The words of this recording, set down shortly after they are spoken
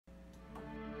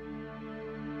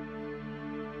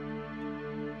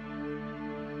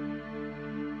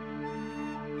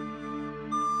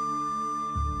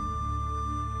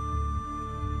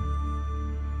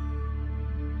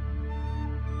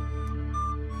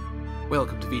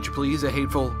Welcome to Feature Please, a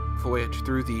hateful voyage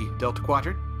through the Delta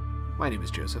Quadrant. My name is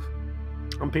Joseph.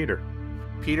 I'm Peter.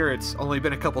 Peter, it's only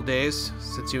been a couple days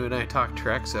since you and I talked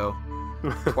Trek, so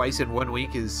twice in 1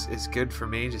 week is good for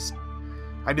me.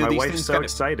 I know my these wife's things so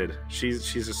excited.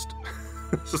 She's just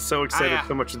so excited.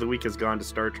 So much of the week has gone to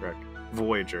Star Trek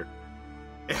Voyager.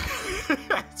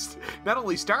 It's not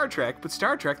only Star Trek, but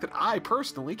Star Trek that I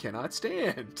personally cannot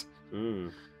stand.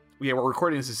 Yeah, we're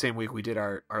recording this the same week we did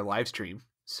our live stream.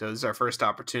 So this is our first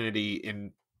opportunity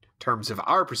in terms of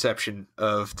our perception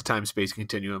of the time-space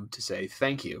continuum to say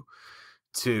thank you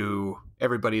to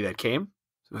everybody that came.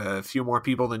 A few more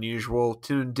people than usual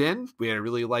tuned in. We had a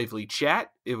really lively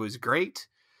chat. It was great.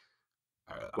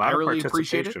 I really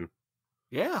appreciate it.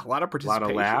 Yeah, a lot of participation. A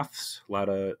lot of laughs,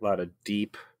 a lot of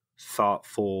deep,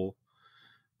 thoughtful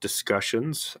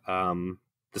discussions.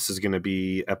 This is going to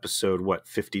be episode,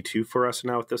 52 for us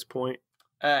now at this point?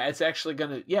 It's actually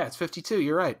it's 52.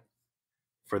 You're right.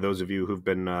 For those of you who've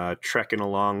been trekking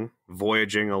along,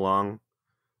 voyaging along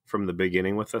from the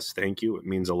beginning with us, thank you. It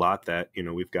means a lot that,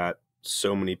 we've got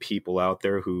so many people out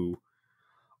there who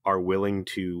are willing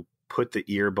to put the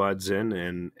earbuds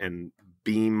in and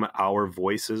beam our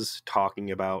voices talking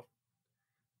about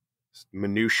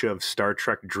minutia of Star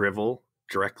Trek drivel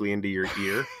directly into your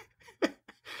ear.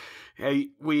 Hey,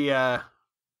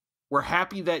 we're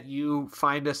happy that you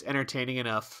find us entertaining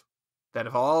enough that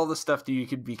of all the stuff that you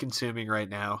could be consuming right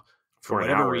now, for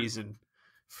whatever reason,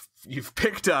 you've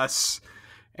picked us,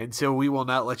 and so we will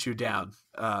not let you down.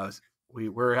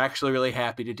 We're actually really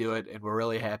happy to do it, and we're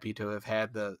really happy to have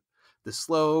had the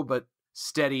slow but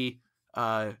steady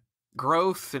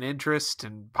growth and interest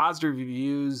and positive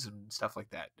reviews and stuff like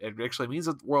that. It actually means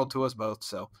the world to us both,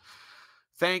 so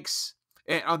thanks.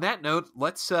 And on that note,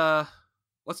 let's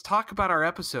talk about our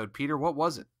episode. Peter, what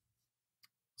was it?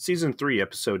 Season 3,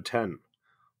 episode 10,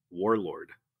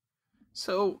 Warlord.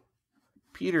 So,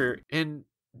 Peter, in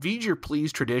Feature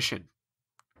Please tradition,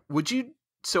 would you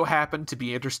so happen to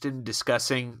be interested in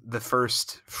discussing the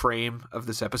first frame of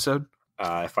this episode?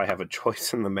 If I have a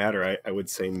choice in the matter, I would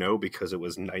say no, because it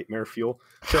was nightmare fuel.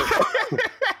 So,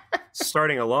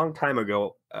 starting a long time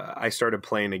ago, I started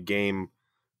playing a game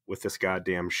with this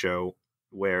goddamn show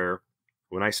where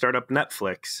when I start up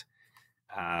Netflix,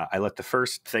 I let the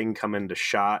first thing come into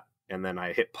shot, and then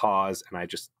I hit pause, and I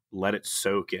just let it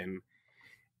soak in.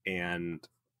 And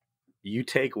you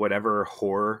take whatever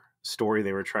horror story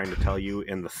they were trying to tell you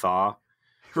in The Thaw,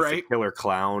 right? The killer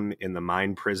clown in the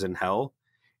mine prison hell,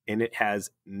 and it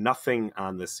has nothing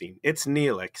on the scene. It's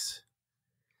Neelix,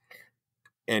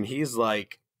 and he's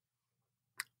like,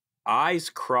 eyes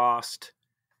crossed,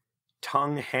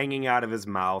 tongue hanging out of his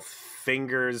mouth,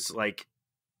 fingers like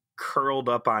curled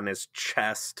up on his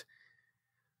chest,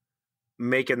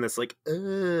 making this like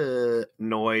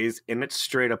noise, and it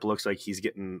straight up looks like he's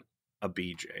getting a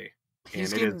BJ.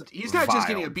 He's not just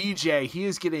getting a BJ, he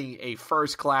is getting a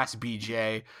first class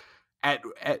BJ at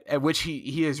which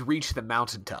he has reached the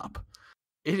mountaintop.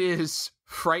 It is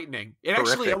frightening. It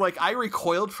actually, I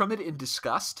recoiled from it in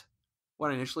disgust when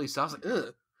I initially saw it. I was like,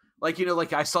 ugh.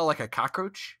 Like I saw like a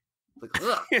cockroach. Like,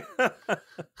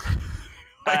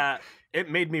 ugh. It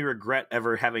made me regret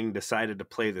ever having decided to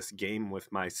play this game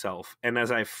with myself. And as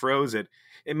I froze it,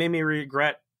 it made me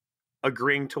regret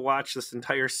agreeing to watch this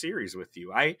entire series with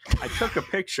you. I took a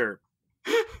picture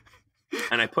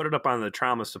and I put it up on the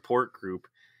trauma support group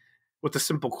with the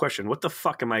simple question, what the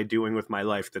fuck am I doing with my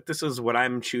life? That this is what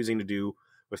I'm choosing to do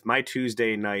with my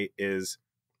Tuesday night, is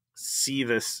see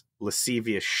this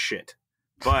lascivious shit.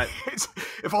 But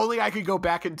if only I could go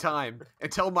back in time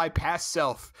and tell my past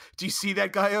self, do you see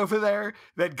that guy over there?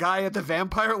 That guy at the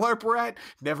vampire LARP we're at?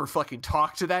 Never fucking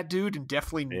talk to that dude, and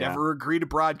definitely never agree to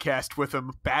broadcast with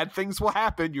him. Bad things will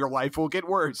happen. Your life will get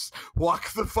worse.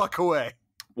 Walk the fuck away.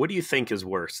 What do you think is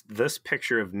worse? This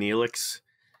picture of Neelix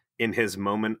in his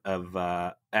moment of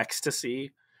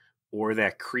ecstasy, or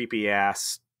that creepy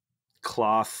ass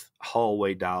cloth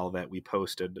hallway doll that we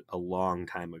posted a long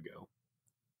time ago?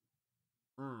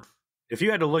 If you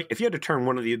had to turn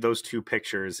one of those two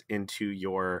pictures into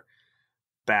your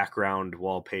background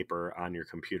wallpaper on your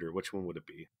computer, which one would it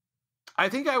be? I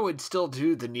think I would still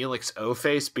do the Neelix O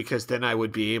face, because then I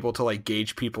would be able to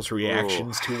gauge people's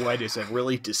reactions to what is a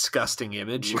really disgusting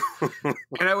image.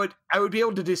 And I would be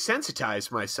able to desensitize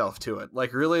myself to it.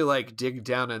 Really dig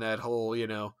down in that whole,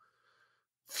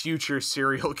 future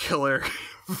serial killer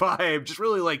vibe. Just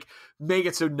really make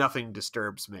it so nothing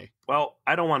disturbs me. Well,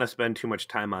 I don't want to spend too much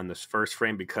time on this first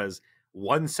frame, because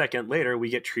 1 second later we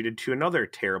get treated to another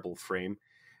terrible frame,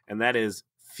 and that is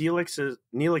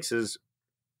Neelix's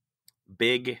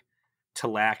big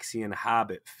Talaxian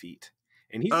hobbit feet.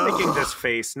 And he's making this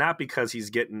face not because he's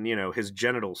getting, his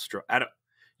genitals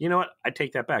you know what? I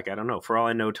take that back. I don't know. For all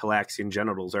I know, Talaxian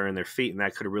genitals are in their feet, and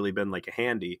that could have really been like a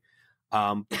handy.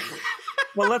 Well,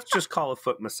 let's just call a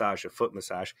foot massage a foot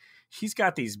massage. He's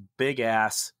got these big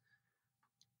ass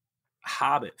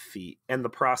hobbit feet, and the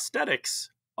prosthetics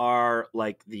are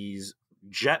like these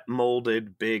jet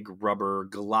molded big rubber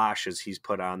galoshes he's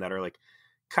put on that are like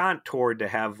contoured to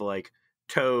have like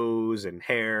toes and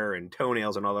hair and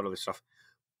toenails and all that other stuff.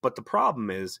 But the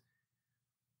problem is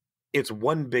it's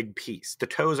one big piece. The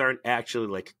toes aren't actually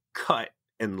like cut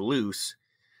and loose.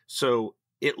 So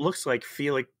it looks like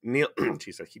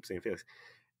jeez, I keep saying Felix.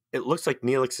 It looks like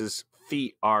Neelix's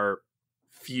feet are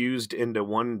fused into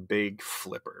one big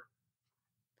flipper.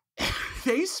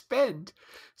 They spend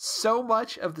so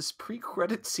much of this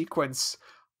pre-credit sequence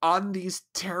on these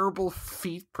terrible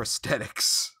feet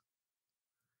prosthetics.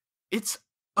 It's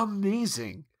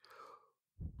amazing.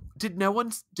 Did no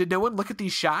one look at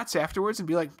these shots afterwards and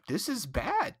be like, this is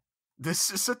bad. This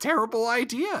is a terrible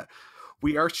idea.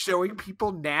 We are showing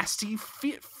people nasty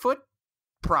foot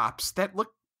props that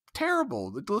look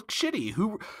terrible, that look shitty.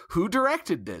 Who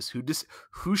directed this?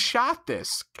 Who shot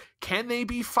this? Can they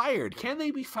be fired? Can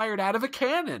they be fired out of a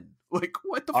cannon? Like,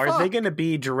 what the fuck? Are they going to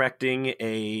be directing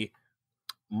a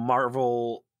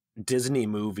Marvel Disney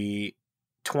movie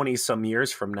 20 some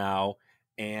years from now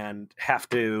and have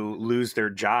to lose their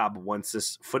job once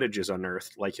this footage is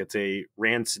unearthed, like it's a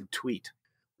rancid tweet?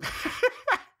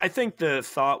 I think the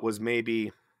thought was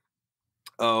maybe,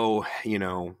 on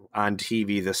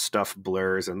TV this stuff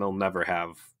blurs and they'll never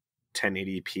have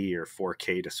 1080p or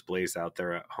 4K displays out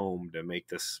there at home to make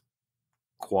this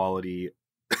quality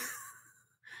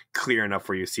clear enough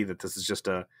where you see that this is just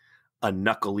a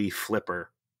knuckly flipper.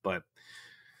 But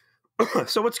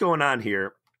so what's going on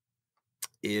here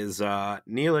is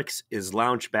Neelix is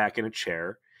lounged back in a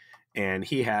chair, and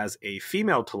he has a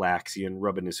female Talaxian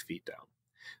rubbing his feet down.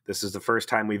 This is the first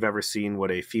time we've ever seen what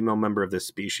a female member of this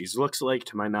species looks like,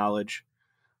 to my knowledge.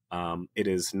 It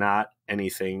is not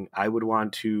anything I would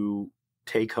want to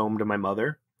take home to my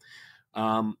mother.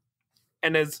 And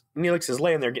as Neelix is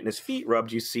laying there getting his feet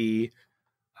rubbed, you see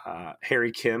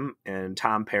Harry Kim and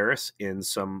Tom Paris in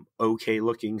some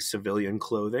okay-looking civilian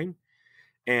clothing.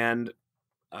 And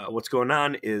what's going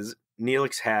on is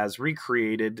Neelix has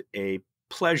recreated a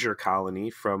pleasure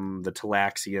colony from the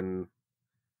Talaxian.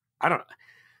 I don't know.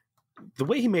 The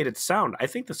way he made it sound, I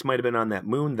think this might have been on that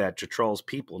moon that Jatral's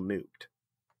people nuked.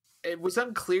 It was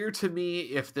unclear to me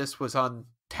if this was on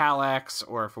Talax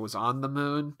or if it was on the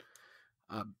moon.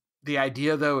 The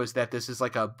idea, though, is that this is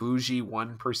like a bougie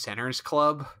 1%ers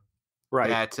club. Right.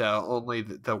 That only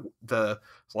the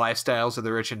lifestyles of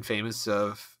the rich and famous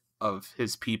of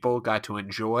his people got to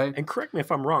enjoy. And correct me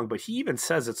if I'm wrong, but he even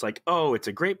says it's like, oh, it's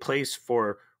a great place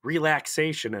for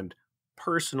relaxation and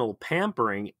personal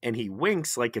pampering, and he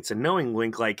winks like it's a knowing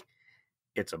wink, like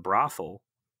it's a brothel.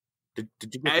 Did you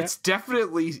get that? It's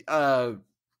definitely how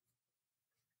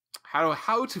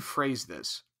to phrase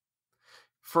this.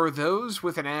 For those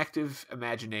with an active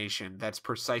imagination, that's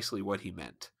precisely what he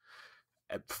meant.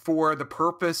 For the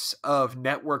purpose of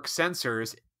network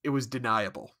censors, it was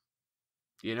deniable.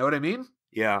 You know what I mean?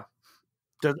 Yeah.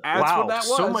 What that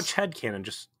was. So much headcanon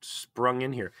just sprung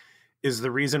in here. Is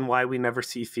the reason why we never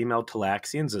see female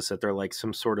Talaxians is that they're like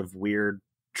some sort of weird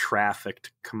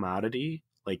trafficked commodity?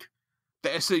 Like,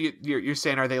 so you're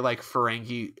saying, are they like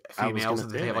Ferengi females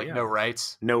and they have like no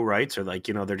rights? No rights, or like,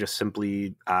 they're just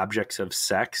simply objects of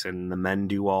sex and the men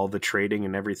do all the trading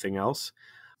and everything else.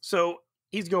 So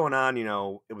he's going on,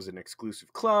 it was an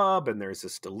exclusive club and there's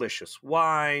this delicious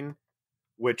wine,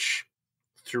 which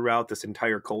throughout this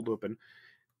entire cold open,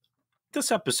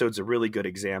 this episode's a really good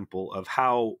example of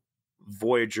how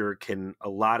Voyager can a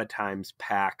lot of times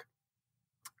pack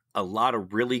a lot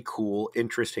of really cool,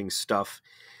 interesting stuff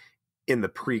in the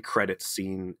pre-credit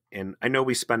scene. And I know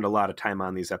we spend a lot of time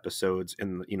on these episodes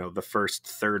in, the first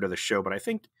third of the show, but I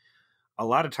think a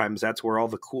lot of times that's where all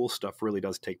the cool stuff really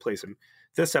does take place. And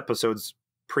this episode's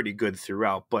pretty good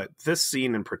throughout, but this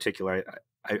scene in particular,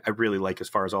 I really like as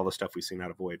far as all the stuff we've seen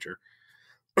out of Voyager.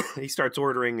 He starts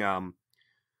ordering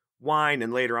wine,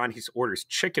 and later on he orders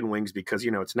chicken wings because,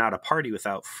 it's not a party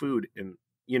without food. And,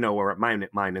 where my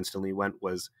mind instantly went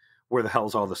was, where the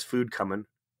hell's all this food coming?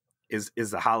 Is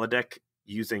the holodeck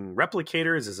using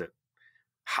replicators? Is it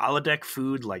holodeck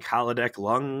food, like holodeck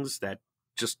lungs that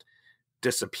just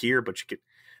disappear? But you get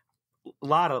a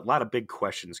lot of big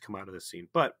questions come out of this scene.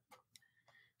 But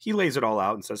he lays it all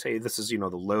out and says, hey, this is, the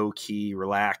low-key,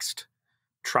 relaxed,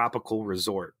 tropical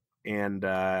resort. And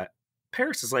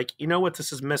Paris is like, what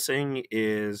this is missing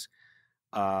is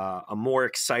a more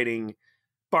exciting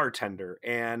bartender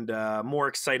and more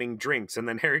exciting drinks. And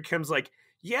then Harry Kim's like,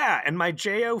 yeah, and my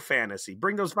JO fantasy.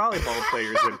 Bring those volleyball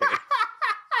players in here.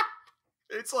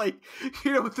 It's like,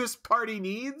 you know what this party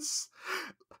needs?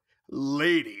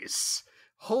 Ladies,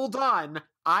 hold on.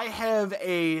 I have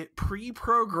a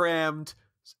pre-programmed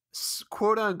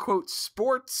quote-unquote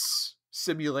sports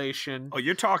simulation. Oh,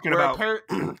 you're talking about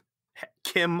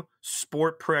Kim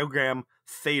Sport Program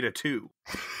Theta 2.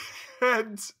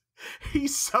 And he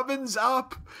summons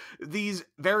up these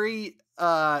very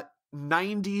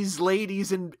 90s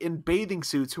ladies in bathing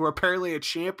suits who are apparently a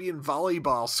champion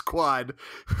volleyball squad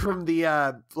from the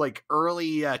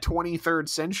early 23rd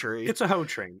century. It's a hoe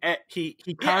train. He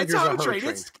conjures a hoe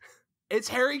train. It's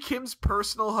Harry Kim's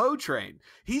personal hoe train.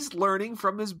 He's learning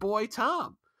from his boy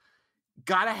Tom.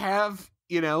 Gotta have,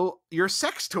 your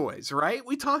sex toys, right?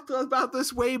 We talked about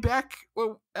this way back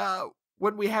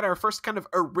when we had our first kind of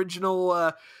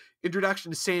original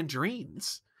introduction to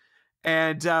Sandrines.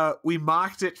 And we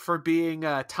mocked it for being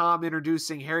Tom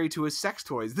introducing Harry to his sex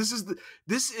toys.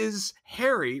 This is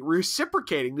Harry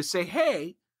reciprocating to say,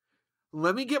 hey,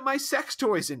 let me get my sex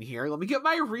toys in here. Let me get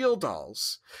my real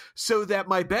dolls so that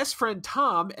my best friend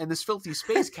Tom and this filthy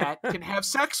space cat can have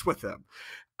sex with them.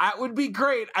 That would be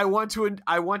great. I want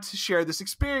to share this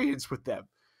experience with them.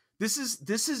 This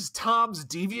is Tom's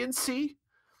deviancy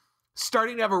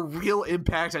starting to have a real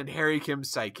impact on Harry Kim's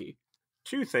psyche.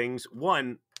 Two things.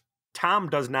 One, Tom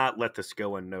does not let this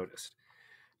go unnoticed.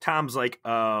 Tom's like,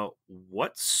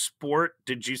 what sport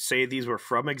did you say these were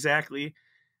from exactly?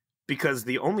 Because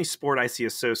the only sport I see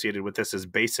associated with this is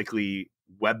basically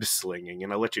web slinging,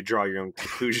 and I'll let you draw your own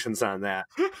conclusions on that.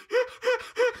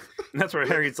 And that's where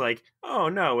Harry's like, oh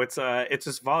no, it's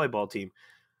this volleyball team.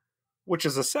 Which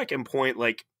is a second point,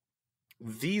 like,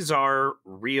 these are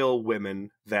real women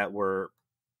that were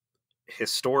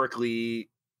historically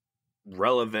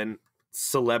relevant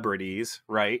celebrities,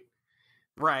 right?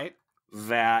 Right.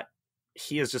 That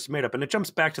he has just made up. And it jumps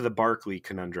back to the Barclay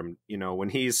conundrum, when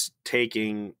he's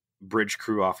taking bridge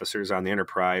crew officers on the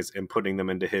Enterprise and putting them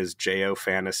into his JO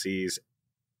fantasies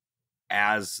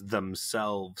as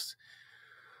themselves.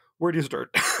 Where do you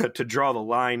start to draw the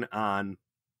line on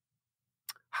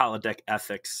holodeck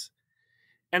ethics?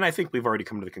 And I think we've already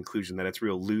come to the conclusion that it's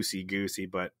real loosey-goosey,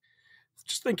 but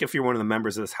just think if you're one of the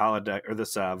members of this holodeck or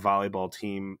this volleyball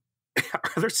team,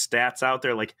 are there stats out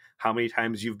there like how many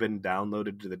times you've been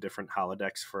downloaded to the different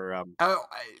holodecks for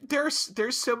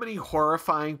there's so many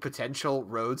horrifying potential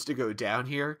roads to go down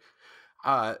here.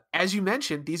 As you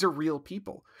mentioned, these are real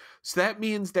people, so that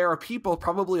means there are people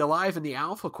probably alive in the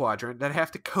Alpha Quadrant that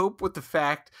have to cope with the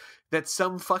fact that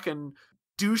some fucking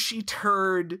douchey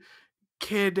turd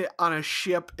kid on a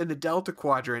ship in the Delta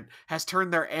Quadrant has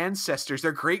turned their ancestors,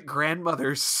 their great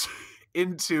grandmothers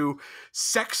into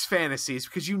sex fantasies,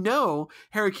 because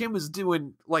Harry Kim was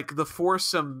doing like the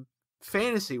foursome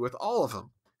fantasy with all of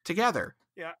them together.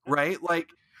 Yeah. Right? Like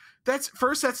that's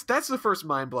the first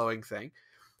mind-blowing thing.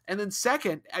 And then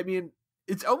second, I mean,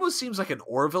 it almost seems like an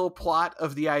Orville plot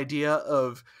of the idea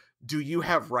of, do you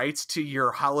have rights to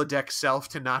your holodeck self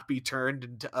to not be turned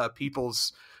into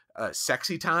people's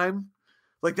sexy time?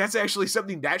 Like, that's actually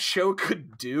something that show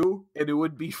could do, and it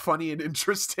would be funny and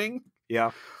interesting.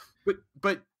 Yeah.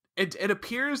 But it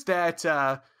appears that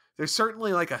there's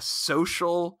certainly like a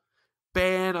social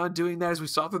ban on doing that, as we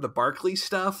saw through the Barclay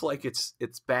stuff. Like, it's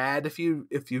bad if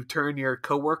you turn your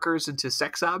coworkers into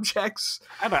sex objects.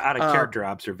 I have out of character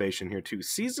observation here too.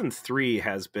 Season 3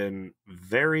 has been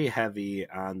very heavy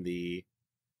on the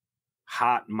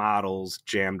hot models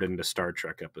jammed into Star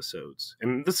Trek episodes,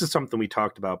 and this is something we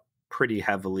talked about pretty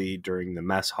heavily during the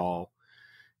mess hall,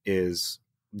 is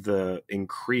the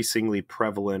increasingly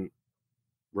prevalent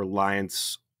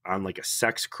reliance on like a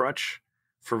sex crutch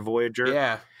for Voyager.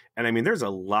 Yeah. And I mean, there's a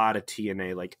lot of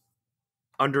TNA, like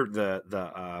under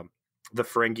the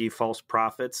Ferengi false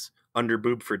prophets, under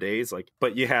boob for days. Like,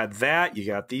 but you had that, you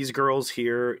got these girls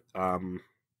here.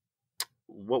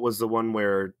 What was the one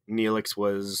where Neelix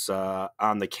was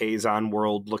on the Kazon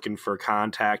world looking for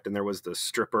contact, and there was the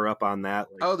stripper up on that?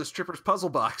 Like, oh, the stripper's puzzle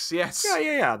box. Yes.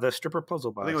 Yeah. The stripper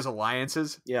puzzle box. I think it was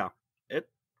Alliances. Yeah.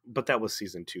 But that was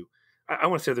season 2. I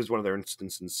want to say there's one other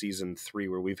instance in season 3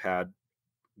 where we've had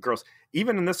girls.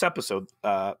 Even in this episode,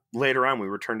 later on, we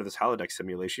return to this holodeck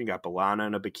simulation. You got B'Elanna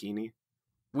in a bikini.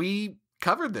 We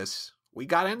covered this. We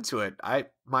got into it.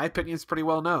 My opinion is pretty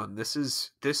well known. This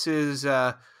is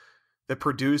the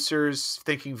producers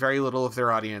thinking very little of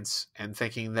their audience and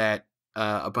thinking that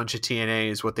a bunch of TNA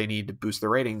is what they need to boost their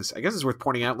ratings. I guess it's worth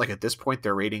pointing out, like, at this point,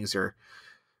 their ratings are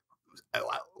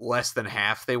less than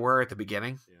half they were at the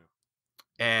beginning. Yeah.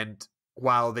 And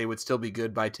while they would still be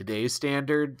good by today's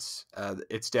standards,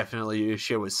 it's definitely, the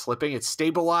show is slipping. It's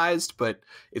stabilized, but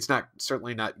it's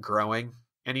certainly not growing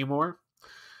anymore,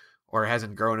 or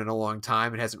hasn't grown in a long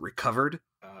time. It hasn't recovered.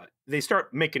 They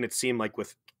start making it seem like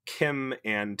with Kim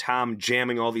and Tom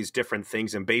jamming all these different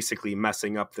things and basically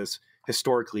messing up this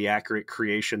historically accurate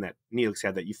creation that Neelix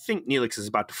had, that you think Neelix is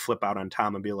about to flip out on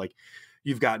Tom and be like,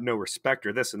 you've got no respect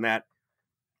or this and that.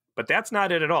 But that's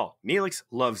not it at all. Neelix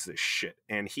loves this shit,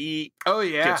 and he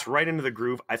gets right into the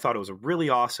groove. I thought it was a really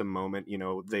awesome moment. You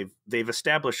know, they've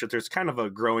established that there's kind of a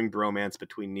growing bromance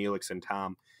between Neelix and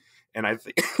Tom, and I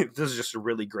think this is just a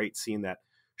really great scene that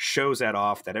shows that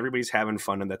off, that everybody's having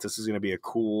fun, and that this is going to be a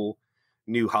cool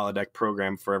new holodeck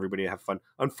program for everybody to have fun.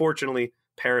 Unfortunately,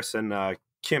 Paris and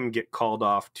Kim get called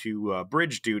off to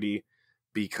bridge duty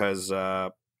because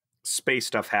space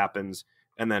stuff happens,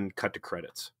 and then cut to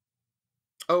credits.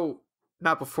 Oh,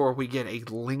 not before we get a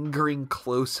lingering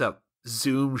close-up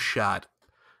zoom shot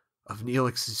of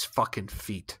Neelix's fucking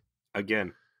feet.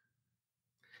 Again.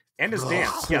 And his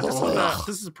dance. Yeah,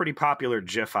 this is a pretty popular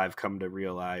GIF, I've come to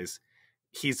realize.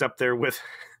 He's up there with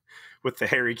the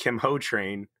Harry Kim Ho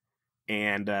train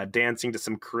and dancing to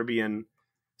some Caribbean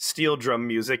steel drum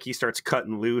music. He starts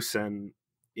cutting loose, and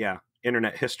yeah,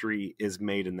 internet history is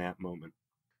made in that moment.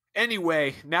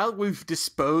 Anyway, now that we've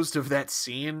disposed of that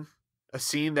scene, a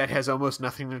scene that has almost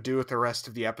nothing to do with the rest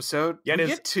of the episode. Yeah,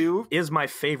 it is my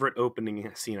favorite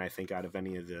opening scene, I think, out of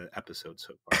any of the episodes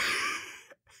so far.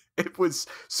 It was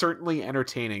certainly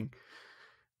entertaining.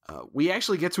 We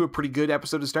actually get to a pretty good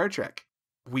episode of Star Trek.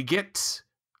 We get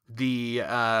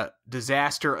the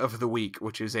disaster of the week,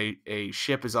 which is a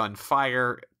ship is on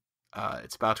fire.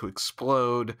 It's about to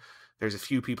explode. There's a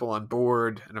few people on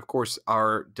board. And of course,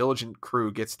 our diligent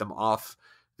crew gets them off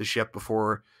the ship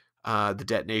before the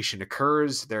detonation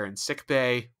occurs. They're in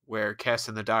sickbay, where Kes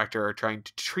and the doctor are trying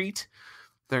to treat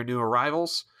their new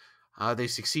arrivals. They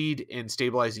succeed in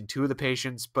stabilizing 2 of the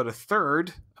patients, but a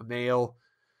third, a male,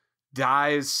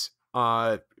 dies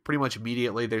pretty much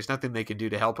immediately. There's nothing they can do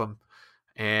to help him.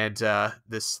 And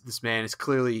this man is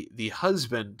clearly the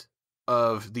husband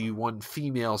of the one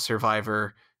female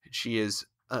survivor. And she is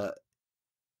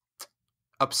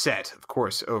upset, of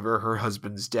course, over her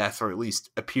husband's death, or at least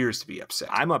appears to be upset.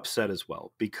 I'm upset as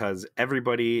well, because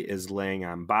everybody is laying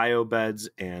on bio beds,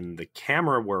 and the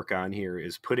camera work on here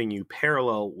is putting you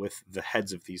parallel with the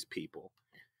heads of these people.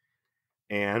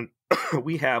 And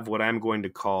we have what I'm going to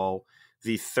call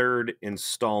the third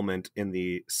installment in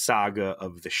the saga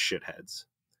of the shitheads.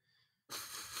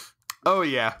 Oh,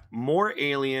 yeah. More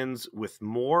aliens with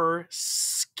more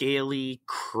scaly,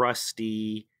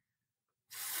 crusty,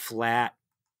 flat,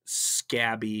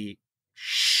 scabby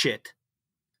shit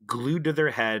glued to their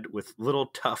head with little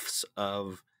tufts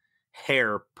of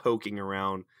hair poking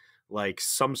around like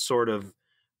some sort of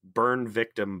burn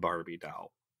victim Barbie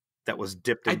doll that was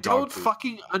dipped in dog food.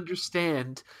 Fucking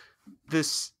understand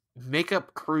this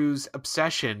makeup crew's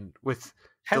obsession with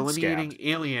delineating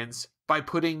aliens by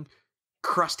putting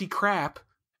crusty crap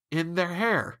in their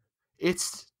hair.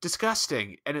 It's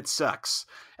disgusting, and it sucks.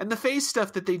 And the face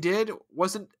stuff that they did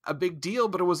wasn't a big deal,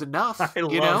 but it was enough. It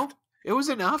was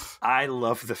enough. I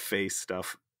love the face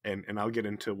stuff, and I'll get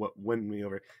into what won me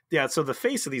over. Yeah, so the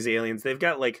face of these aliens, they've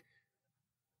got like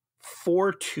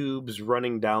 4 tubes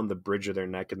running down the bridge of their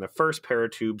neck, and the first pair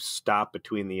of tubes stop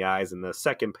between the eyes, and the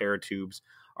second pair of tubes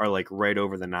are like right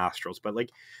over the nostrils. But like,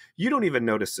 you don't even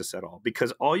notice this at all,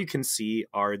 because all you can see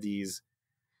are these,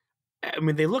 I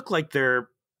mean, they look like they're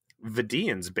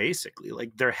Vidians, basically.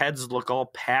 Like, their heads look all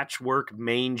patchwork,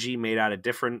 mangy, made out of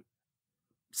different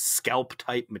scalp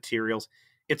type materials.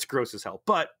 It's gross as hell.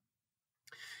 But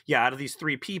yeah, out of these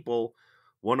 3 people,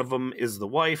 one of them is the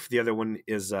wife, the other one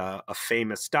is a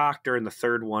famous doctor, and the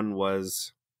third one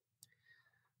was,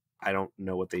 I don't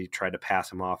know what they tried to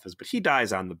pass him off as, but he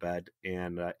dies on the bed,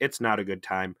 and it's not a good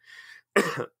time.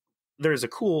 There's a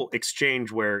cool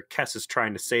exchange where Kes is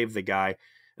trying to save the guy,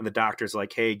 and the doctor's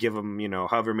like, hey, give him,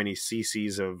 however many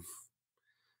cc's of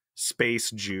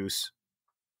space juice.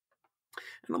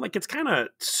 And I'm like, it's kind of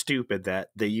stupid that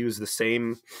they use the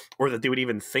same, or that they would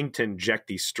even think to inject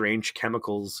these strange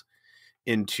chemicals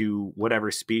into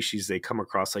whatever species they come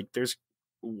across. Like,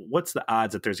 what's the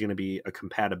odds that there's going to be a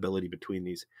compatibility between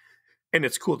these? And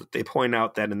it's cool that they point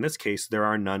out that in this case, there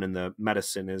are none, and the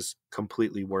medicine is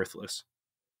completely worthless.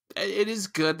 It is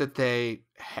good that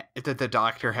that the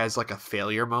doctor has like a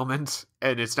failure moment,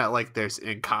 and it's not like there's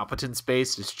incompetence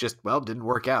based. It's just, well, didn't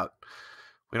work out.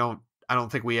 I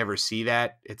don't think we ever see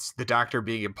that. It's the doctor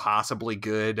being impossibly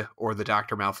good, or the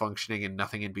doctor malfunctioning, and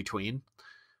nothing in between.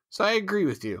 So I agree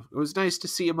with you. It was nice to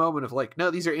see a moment of like, no,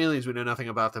 these are aliens. We know nothing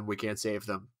about them. We can't save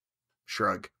them.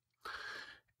 shrug.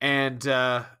 And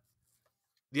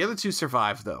the other two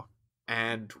survive, though.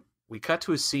 And we cut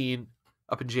to a scene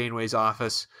up in Janeway's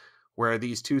office where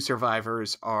these two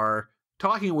survivors are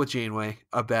talking with Janeway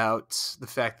about the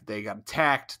fact that they got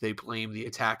attacked. They blame the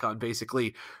attack on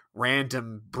basically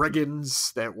random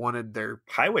brigands that wanted their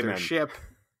highwaymen ship.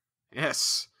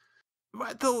 Yes.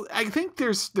 But I think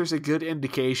there's a good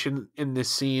indication in this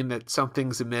scene that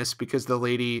something's amiss, because the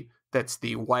lady that's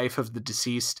the wife of the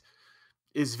deceased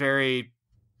is very,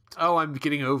 oh, I'm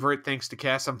getting over it thanks to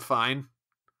Cass, I'm fine.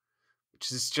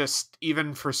 Which is just,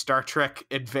 even for Star Trek,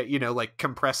 like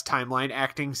compressed timeline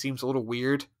acting seems a little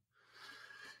weird.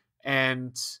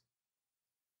 And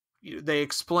they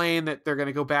explain that they're going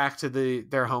to go back to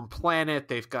their home planet.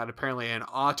 They've got apparently an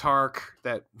autarch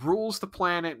that rules the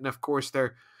planet, and of course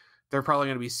they're probably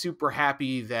going to be super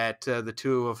happy that the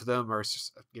two of them are,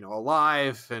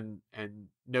 alive, and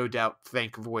no doubt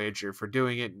thank Voyager for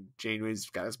doing it. And Janeway's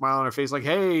got a smile on her face, like,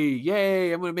 "Hey,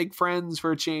 yay! I'm going to make friends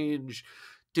for a change.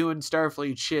 Doing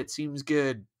Starfleet shit seems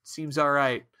good. Seems all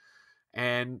right."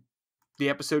 And the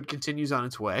episode continues on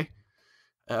its way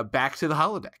back to the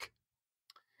holodeck.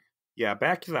 Yeah,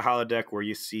 back to the holodeck, where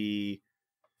you see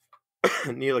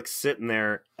Neelix sitting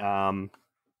there, and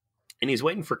he's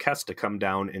waiting for Kes to come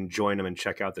down and join him and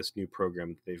check out this new program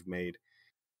that they've made.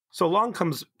 So along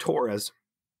comes Torres,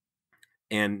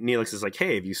 and Neelix is like,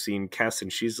 "Hey, have you seen Kes?"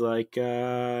 And she's like,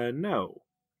 "No."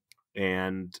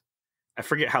 And I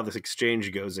forget how this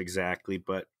exchange goes exactly,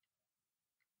 but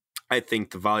I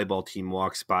think the volleyball team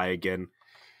walks by again,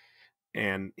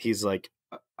 and he's like,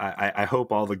 I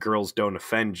hope all the girls don't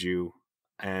offend you.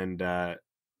 And,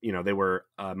 they were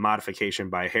a modification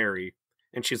by Harry.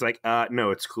 And she's like, no,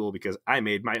 it's cool because I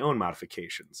made my own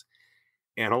modifications.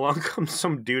 And along comes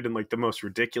some dude in like the most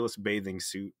ridiculous bathing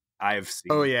suit I've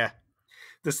seen. Oh, yeah.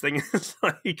 This thing is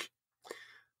like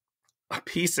a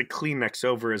piece of Kleenex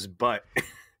over his butt.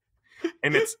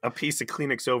 And it's a piece of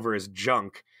Kleenex over his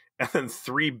junk. And then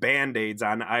 3 Band-Aids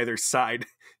on either side,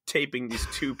 taping these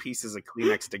 2 pieces of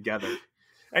Kleenex together.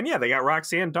 And yeah, they got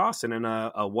Roxanne Dawson in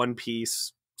a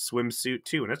one-piece swimsuit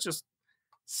too. And it's just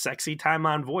sexy time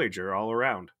on Voyager all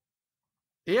around.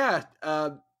 Yeah,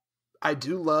 I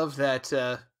do love that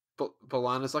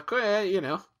B'Elanna's like, oh,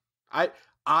 yeah,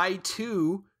 I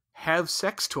too have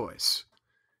sex toys.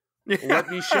 Let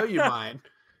me show you mine.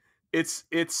 It's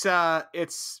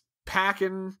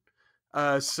packing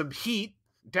some heat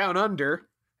down under,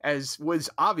 as was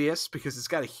obvious because it's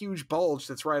got a huge bulge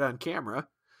that's right on camera,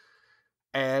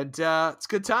 and it's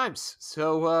good times.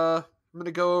 So I'm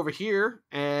gonna go over here,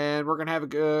 and we're having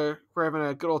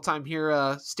a good old time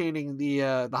here, staining the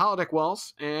holodeck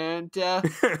walls, and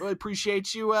really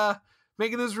appreciate you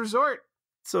making this resort.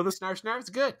 So this snarf, it's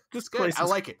good. This it's good. place I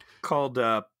like it. Called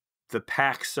the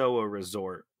Paxoa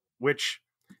Resort, which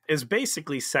is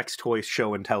basically sex toy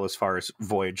show and tell as far as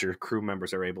Voyager crew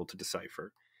members are able to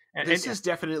decipher. This is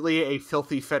definitely a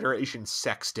filthy Federation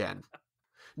sex den.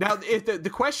 Now, if the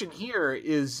question here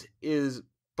is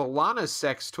B'Elanna's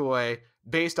sex toy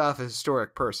based off a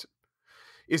historic person?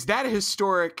 Is that a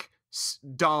historic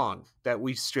dong that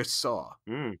we just saw?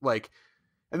 Like,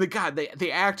 and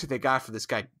the actor they got for this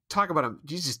guy, talk about him,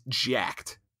 he's just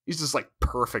jacked. He's just like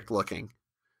perfect looking.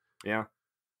 Yeah.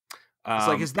 It's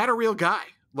like, is that a real guy?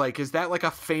 Like, is that like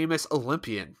a famous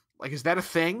Olympian? Like, is that a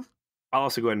thing? I'll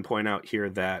also go ahead and point out here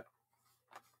that,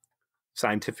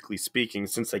 scientifically speaking,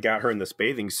 since they got her in this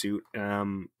bathing suit,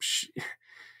 if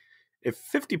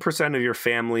 50% of your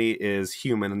family is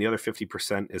human and the other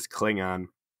 50% is Klingon,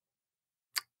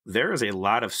 there is a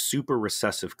lot of super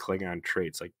recessive Klingon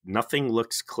traits. Like, nothing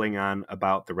looks Klingon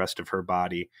about the rest of her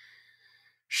body.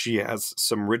 She has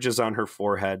some ridges on her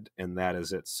forehead, and that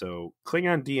is it. So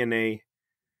Klingon DNA,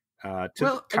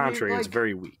 the contrary, is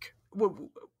very weak.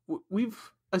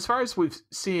 As far as we've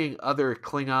seen other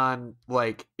Klingon,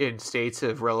 like, in states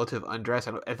of relative undress,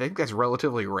 I think that's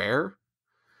relatively rare.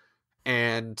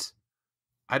 And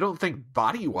I don't think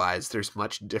body-wise there's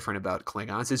much different about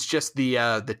Klingons. It's just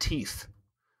the teeth,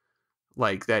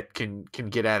 like, that can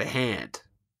get out of hand.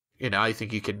 I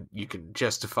think you can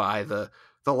justify the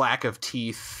lack of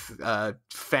teeth,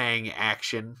 fang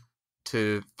action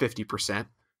to 50%.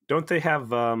 Don't they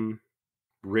have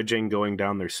ridging going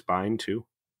down their spine too?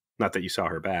 Not that you saw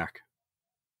her back.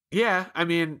 Yeah, I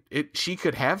mean, she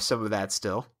could have some of that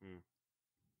still.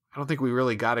 I don't think we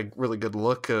really got a really good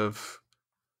look of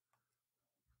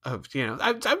I'm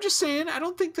just saying, I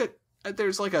don't think that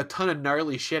there's like a ton of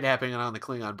gnarly shit happening on the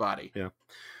Klingon body. Yeah.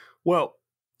 Well,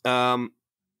 on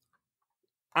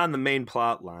the main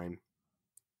plot line,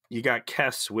 you got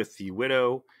Kes with the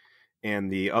Widow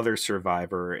and the other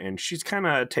survivor, and she's kind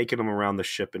of taking them around the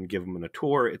ship and giving them a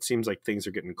tour. It seems like things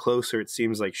are getting closer. It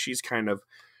seems like she's kind of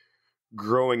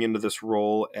growing into this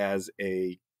role as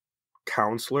a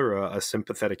counselor, a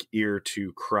sympathetic ear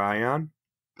to cry on,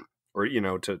 or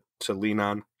to lean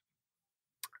on,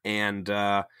 and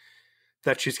that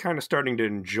she's kind of starting to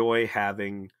enjoy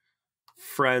having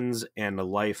friends and a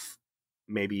life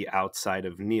maybe outside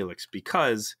of Neelix,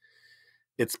 because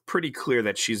it's pretty clear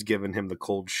that she's given him the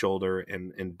cold shoulder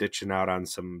and ditching out on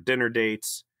some dinner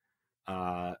dates.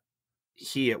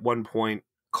 He at one point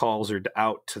calls her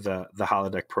out to the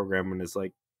holodeck program and is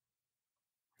like,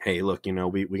 hey, look, we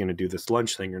going to do this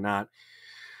lunch thing or not?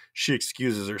 She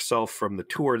excuses herself from the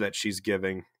tour that she's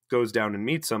giving, goes down and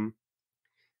meets him,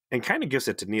 and kind of gives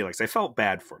it to Neelix. I felt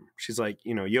bad for him. She's like,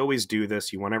 you always do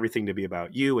this. You want everything to be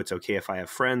about you. It's okay if I have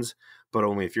friends, but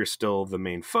only if you're still the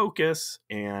main focus.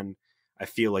 And I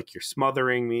feel like you're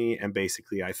smothering me. And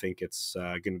basically, I think it's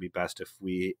going to be best if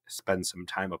we spend some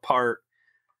time apart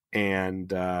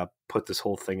and put this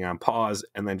whole thing on pause.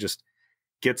 And then just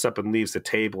gets up and leaves the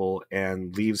table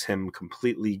and leaves him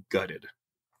completely gutted.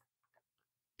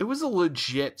 It was a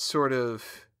legit sort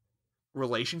of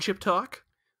relationship talk.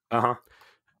 Uh-huh.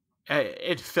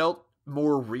 It felt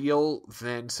more real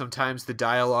than sometimes the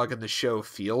dialogue in the show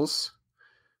feels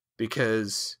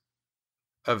because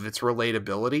of its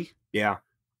relatability. Yeah.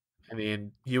 I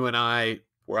mean, you and I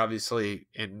were obviously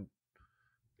in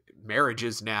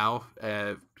marriages now.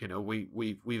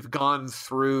 We've gone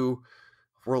through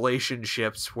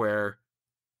relationships where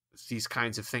these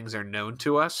kinds of things are known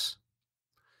to us.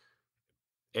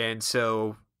 And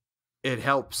so it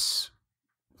helps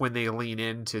when they lean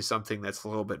into something that's a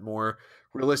little bit more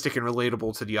realistic and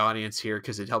relatable to the audience here,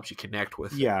 because it helps you connect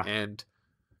with it. And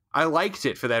I liked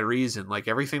it for that reason. Like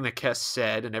everything that Kes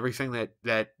said and everything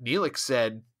that Neelix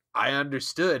said, I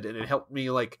understood, and it helped me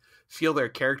like feel their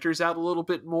characters out a little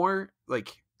bit more.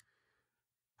 Like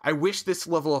I wish this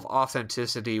level of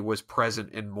authenticity was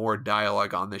present in more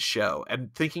dialogue on this show.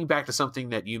 And thinking back to something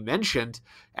that you mentioned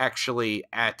actually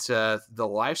at the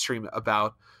live stream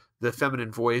about the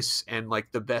feminine voice and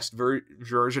like the best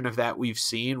version of that we've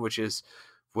seen, which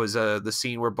was the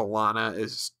scene where B'Elanna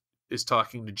is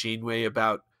talking to Janeway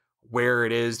about where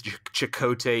it is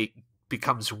Chakotay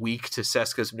becomes weak to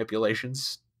Seska's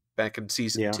manipulations back in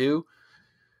season 2.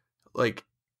 Like,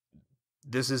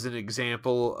 this is an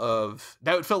example of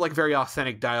that. It felt like very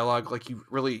authentic dialogue. Like you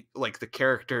really, like the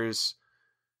characters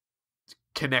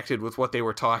connected with what they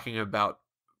were talking about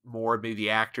more. Maybe the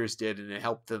actors did, and it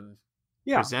helped them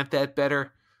present that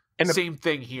better. And same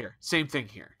thing here.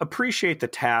 Appreciate the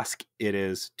task it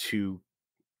is to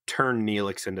turn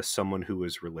Neelix into someone who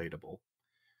is relatable.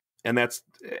 And that's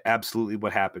absolutely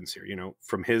what happens here.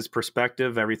 From his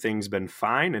perspective, everything's been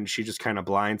fine, and she just kind of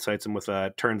blindsides him with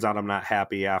turns out I'm not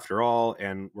happy after all,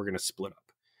 and we're going to split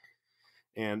up.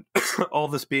 And all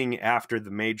this being after the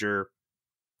major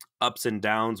ups and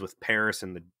downs with Paris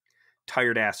and the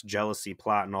tired-ass jealousy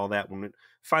plot and all that, when it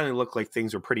finally looked like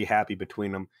things were pretty happy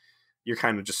between them, you're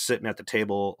kind of just sitting at the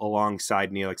table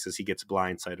alongside Neelix as he gets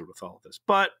blindsided with all of this.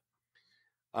 But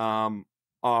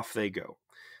off they go.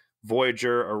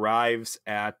 Voyager arrives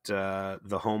at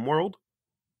the homeworld,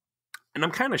 and I'm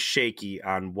kind of shaky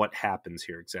on what happens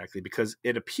here exactly, because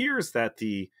it appears that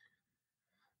the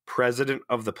president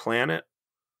of the planet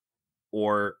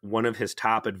or one of his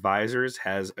top advisors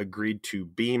has agreed to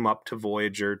beam up to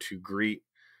Voyager to greet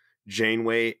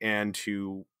Janeway and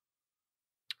to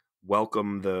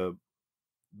welcome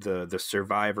the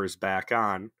survivors back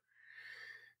on.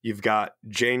 You've got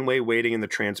Janeway waiting in the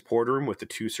transporter room with the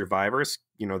two survivors.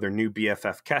 Their new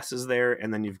BFF Kes is there.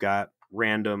 And then you've got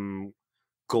random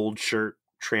gold shirt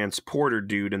transporter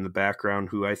dude in the background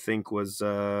who I think was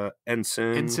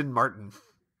Ensign Martin.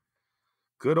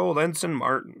 Good old Ensign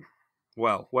Martin.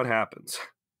 Well, what happens?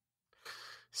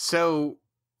 So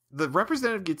the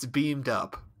representative gets beamed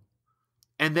up,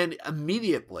 and then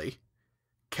immediately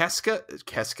Kes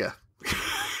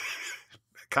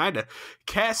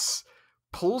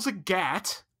pulls a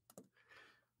gat,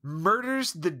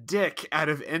 murders the dick out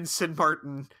of Ensign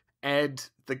Martin and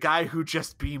the guy who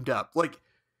just beamed up. Like,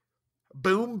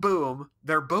 boom, boom,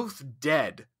 they're both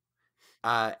dead.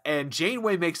 And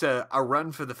Janeway makes a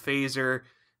run for the phaser,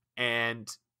 and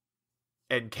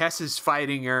Kes is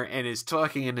fighting her and is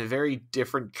talking in a very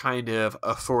different kind of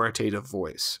authoritative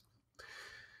voice.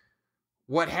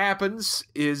 What happens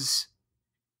is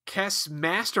Kes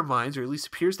masterminds, or at least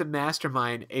appears to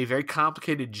mastermind, a very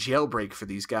complicated jailbreak for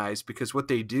these guys, because what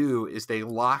they do is they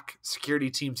lock security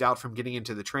teams out from getting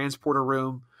into the transporter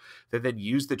room. They then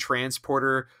use the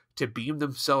transporter to beam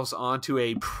themselves onto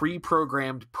a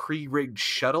pre-programmed, pre-rigged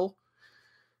shuttle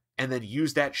and then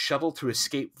use that shuttle to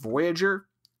escape Voyager.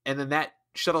 And then that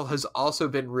shuttle has also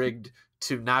been rigged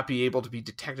to not be able to be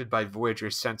detected by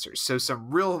Voyager's sensors. So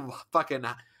some real fucking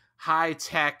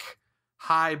high-tech,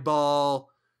 high-ball,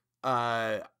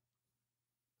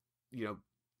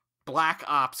 Black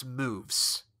Ops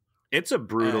moves. It's a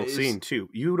brutal scene, too.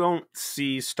 You don't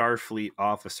see Starfleet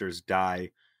officers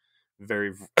die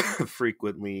very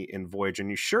frequently in Voyager, and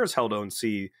you sure as hell don't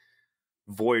see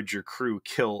Voyager crew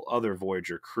kill other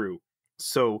Voyager crew.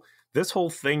 So this whole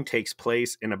thing takes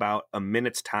place in about a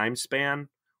minute's time span,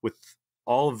 with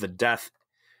all of the death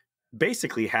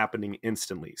basically happening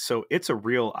instantly. So it's a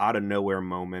real out of nowhere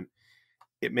moment.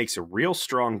 It makes a real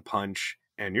strong punch,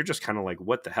 and you're just kind of like,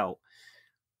 what the hell?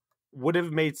 Would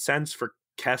have made sense for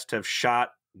Kes to have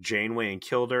shot Janeway and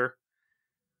killed her.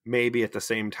 Maybe at the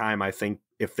same time, I think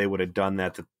if they would have done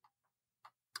that,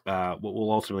 what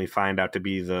we'll ultimately find out to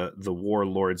be the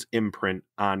Warlord's imprint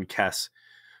on Kes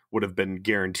would have been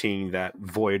guaranteeing that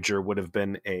Voyager would have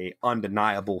been a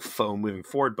undeniable foe moving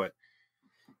forward. But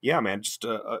yeah, man, just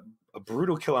a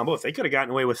brutal kill on both. They could have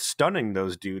gotten away with stunning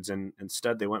those dudes, and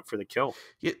instead they went for the kill.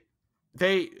 Yeah,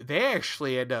 they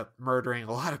actually end up murdering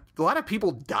a lot of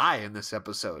people. Die in this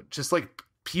episode, just like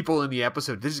people in the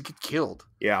episode. They just get killed.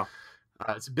 Yeah.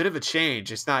 It's a bit of a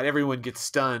change. It's not everyone gets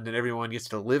stunned and everyone gets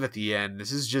to live at the end.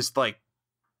 This is just like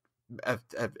an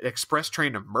express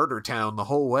train to murder town the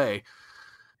whole way.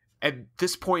 At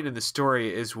this point in the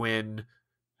story is when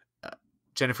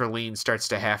Jennifer Lien starts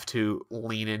to have to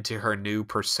lean into her new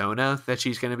persona that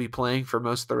she's going to be playing for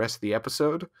most of the rest of the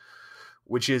episode,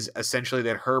 which is essentially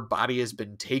that her body has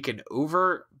been taken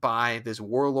over by this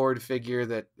warlord figure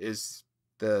that is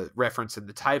the reference in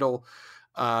the title,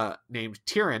 named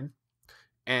Tyrion.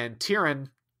 And Tyrion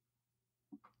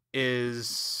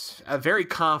is a very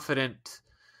confident,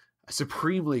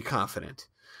 supremely confident,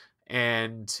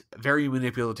 and very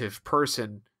manipulative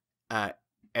person, and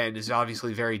is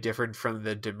obviously very different from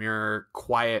the demure,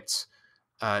 quiet,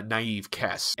 naive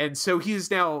Kes. And so he is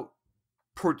now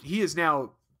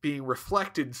being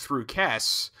reflected through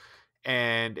Kes,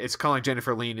 and it's calling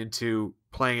Jennifer Lien into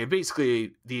playing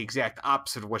basically the exact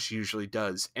opposite of what she usually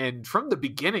does. And from the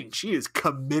beginning, she is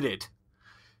committed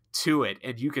to it,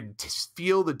 and you can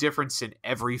feel the difference in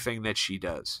everything that she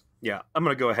does. Yeah, I'm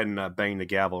going to go ahead and bang the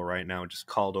gavel right now and just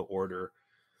call to order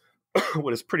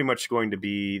what is pretty much going to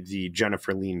be the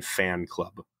Jennifer Lien fan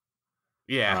club.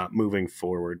 Yeah. Moving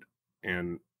forward.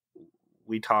 And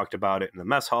we talked about it in the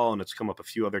mess hall, and it's come up a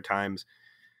few other times.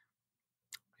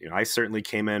 I certainly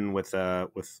came in with a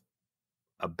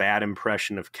bad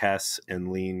impression of Kes and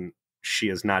Lien. She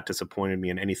has not disappointed me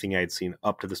in anything I had seen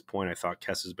up to this point. I thought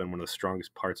Kes has been one of the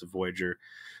strongest parts of Voyager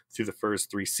through the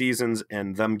first 3 seasons,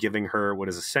 and them giving her what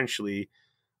is essentially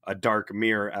a Dark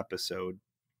Mirror episode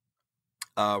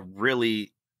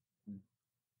really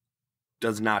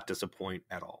does not disappoint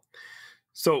at all.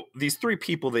 So these 3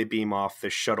 people they beam off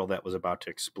this shuttle that was about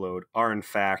to explode are in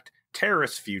fact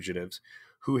terrorist fugitives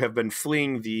who have been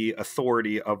fleeing the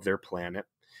authority of their planet.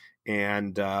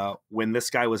 And when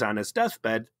this guy was on his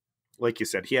deathbed, like you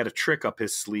said, he had a trick up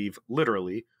his sleeve,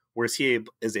 literally, whereas he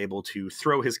is able to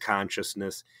throw his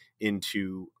consciousness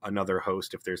into another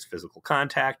host if there's physical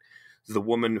contact. The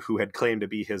woman who had claimed to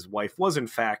be his wife was, in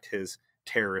fact, his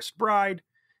terrorist bride.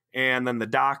 And then the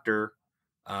doctor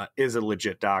is a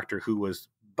legit doctor who was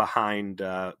behind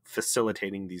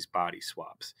facilitating these body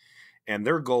swaps. And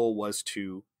their goal was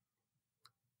to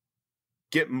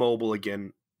get mobile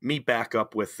again, meet back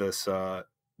up with this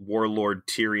Warlord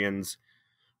Tyrion's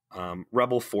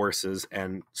rebel forces,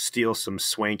 and steal some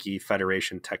swanky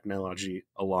Federation technology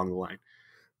along the line.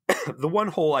 The one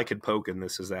hole I could poke in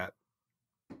this is that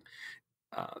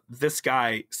this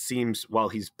guy seems, while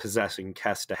he's possessing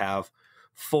Kes, to have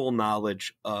full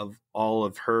knowledge of all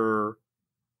of her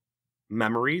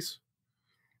memories,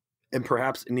 and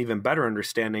perhaps an even better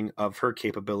understanding of her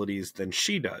capabilities than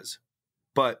she does.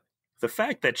 But the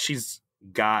fact that she's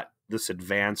got this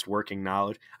advanced working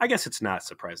knowledge, I guess it's not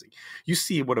surprising. You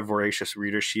see what a voracious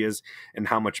reader she is and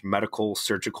how much medical,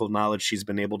 surgical knowledge she's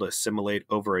been able to assimilate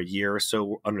over a year or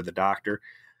so under the doctor.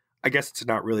 I guess it's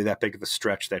not really that big of a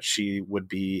stretch that she would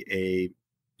be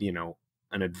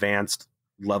an advanced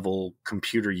level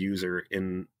computer user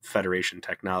in Federation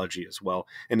technology as well,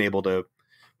 and able to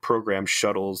program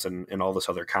shuttles and all this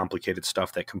other complicated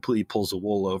stuff that completely pulls the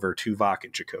wool over Tuvok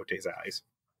and Chakotay's eyes.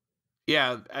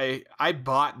 Yeah, I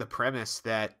bought the premise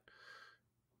that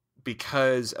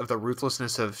because of the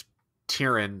ruthlessness of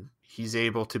Tyrion, he's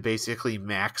able to basically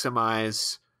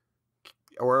maximize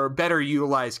or better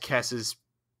utilize Kes's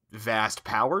vast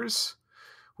powers,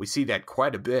 we see that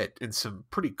quite a bit in some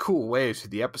pretty cool ways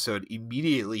through the episode.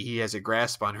 Immediately, he has a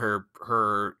grasp on her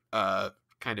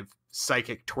kind of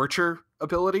psychic torture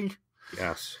ability.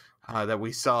 Yes. That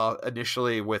we saw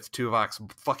initially with Tuvok's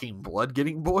fucking blood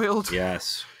getting boiled.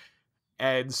 Yes.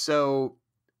 And so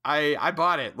I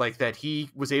bought it, like that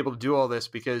he was able to do all this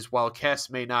because while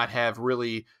Kes may not have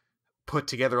really put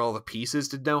together all the pieces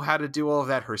to know how to do all of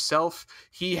that herself,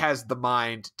 he has the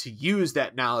mind to use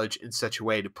that knowledge in such a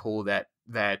way to pull that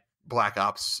Black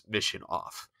Ops mission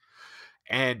off.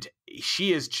 And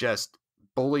she is just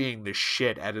bullying the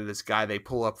shit out of this guy they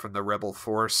pull up from the rebel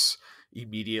force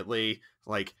immediately,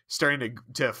 like starting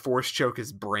to force choke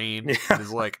his brain. And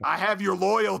is like, I have your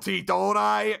loyalty, don't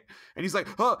I? And he's like,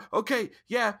 oh, okay,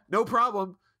 yeah, no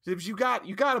problem. You got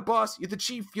a boss. You're the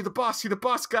chief. You're the boss. You're the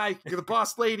boss guy. You're the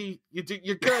boss lady.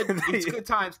 You're good. It's good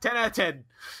times. 10 out of 10.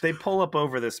 They pull up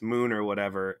over this moon or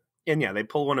whatever. And yeah, they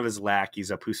pull one of his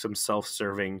lackeys up who's some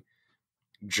self-serving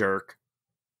jerk.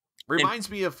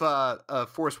 Reminds me of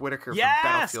Forrest Whitaker from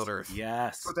Battlefield Earth.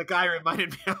 Yes. What the guy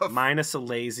reminded me of. Minus a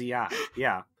lazy eye.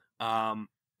 Yeah.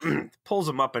 Pulls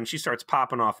him up and she starts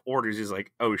popping off orders. He's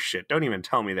like, oh shit, don't even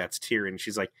tell me that's Tyrion.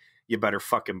 She's like, you better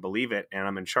fucking believe it. And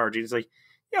I'm in charge. He's like,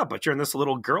 yeah, but you're in this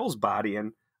little girl's body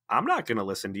and I'm not going to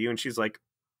listen to you. And she's like,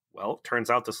 well,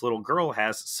 turns out this little girl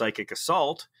has psychic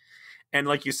assault. And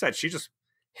like you said, she just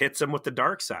hits him with the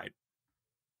dark side.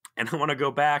 And I want to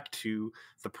go back to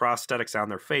the prosthetics on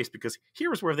their face because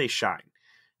here's where they shine.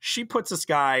 She puts this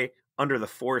guy under the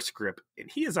force grip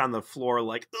and he is on the floor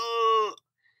like, ugh.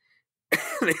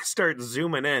 They start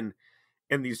zooming in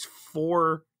and these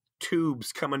 4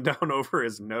 tubes coming down over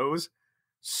his nose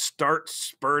start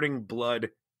spurting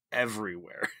blood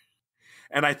everywhere.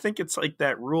 And I think it's like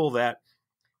that rule that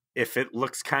if it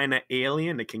looks kind of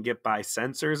alien, it can get by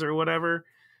sensors or whatever.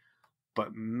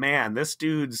 But man, this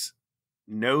dude's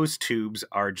nose tubes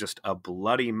are just a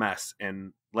bloody mess.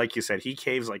 And like you said, he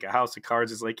caves like a house of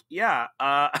cards. It's like, yeah,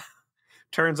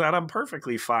 turns out I'm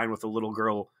perfectly fine with a little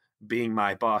girl being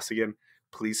my boss again.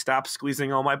 Please stop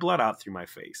squeezing all my blood out through my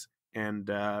face. And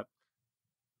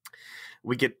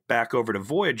we get back over to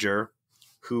Voyager,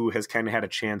 who has kind of had a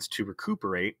chance to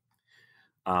recuperate.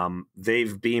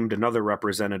 They've beamed another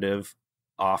representative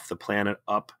off the planet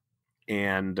up.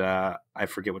 And I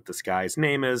forget what this guy's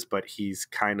name is, but he's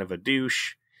kind of a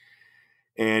douche.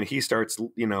 And he starts,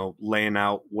 laying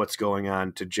out what's going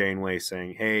on to Janeway,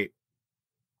 saying, hey,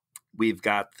 we've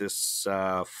got this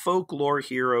folklore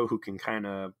hero who can kind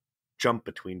of jump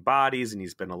between bodies, and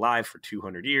he's been alive for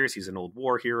 200 years. He's an old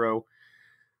war hero.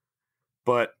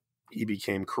 But he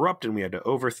became corrupt, and we had to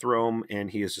overthrow him,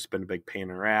 and he has just been a big pain in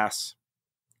our ass.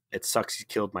 It sucks he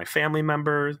killed my family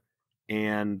member.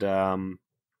 And I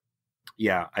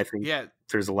think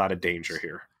there's a lot of danger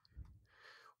here.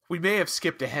 We may have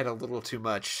skipped ahead a little too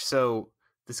much. So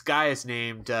this guy is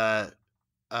named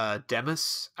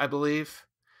Demis, I believe.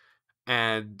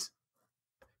 And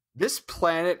this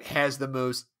planet has the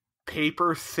most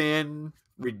paper-thin,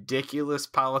 ridiculous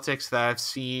politics that I've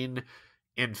seen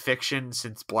in fiction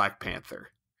since Black Panther.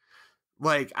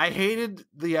 Like, I hated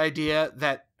the idea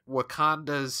that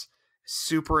Wakanda's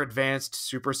super advanced,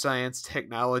 super science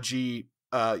technology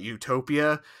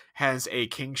utopia has a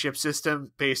kingship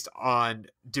system based on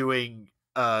doing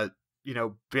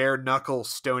bare knuckle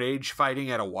Stone Age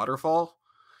fighting at a waterfall.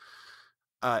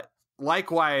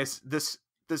 Likewise, this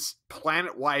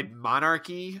planet-wide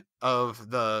monarchy of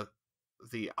the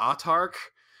autarch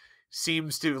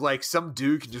seems to, like, some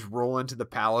dude can just roll into the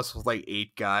palace with like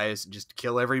 8 guys and just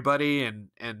kill everybody, and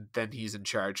then he's in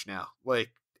charge now.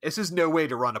 Like, this is no way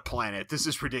to run a planet. This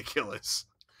is ridiculous.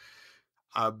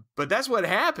 But that's what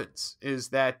happens, is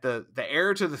that the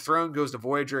heir to the throne goes to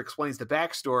Voyager, explains the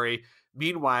backstory.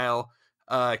 Meanwhile,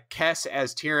 Kes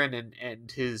as Tyrion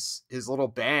and his little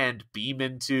band beam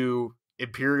into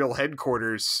Imperial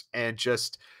headquarters and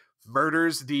just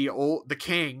murders the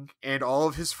king and all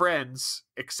of his friends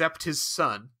except his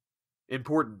son,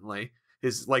 importantly,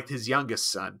 his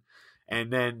youngest son.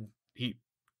 And then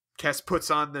Kes puts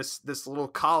on this little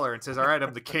collar and says, all right,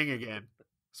 I'm the king again.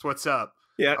 That's what's up.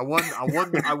 Yeah. I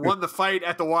won the fight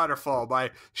at the waterfall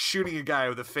by shooting a guy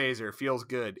with a phaser. Feels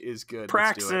good. Is good.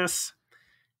 Praxis.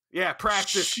 Yeah,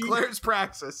 Praxis. Claire's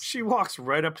Praxis. She walks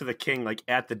right up to the king, like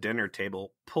at the dinner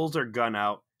table, pulls her gun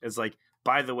out, is like,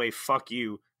 by the way, fuck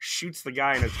you, shoots the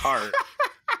guy in his heart.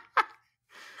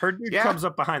 Her dude comes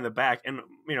up behind the back, and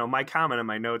my comment in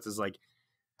my notes is like,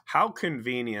 how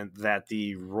convenient that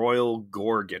the Royal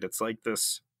Gorget, it's like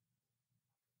this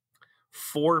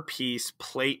 4-piece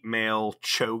plate mail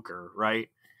choker, right,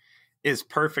 is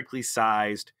perfectly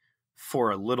sized for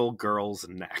a little girl's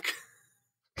neck.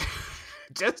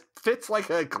 just fits like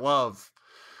a glove.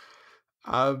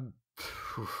 The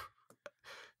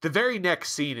very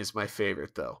next scene is my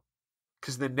favorite, though,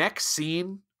 because the next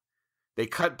scene, they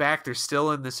cut back. They're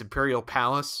still in this Imperial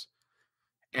Palace,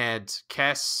 and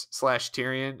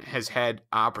Kes/Tyrion has had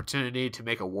opportunity to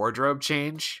make a wardrobe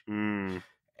change. Mm.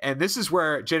 And this is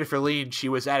where Jennifer Lien, she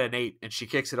was at an 8, and she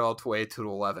kicks it all the way to an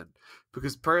 11.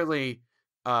 Because apparently,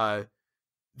 the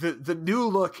new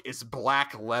look is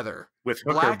black leather. With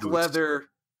black boots. Leather,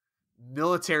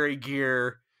 military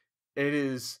gear. It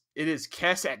is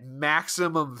Kes at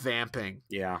maximum vamping.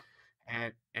 Yeah.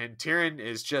 And Tyrion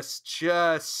is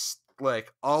just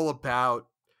like all about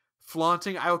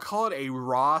flaunting. I would call it a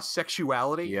raw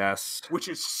sexuality. Yes. Which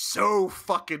is so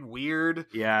fucking weird.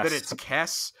 Yes. That it's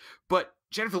Kes. But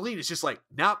Jennifer Lien is just like,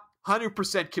 nope,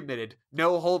 100% committed.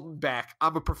 No holding back.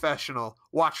 I'm a professional.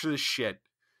 Watch this shit.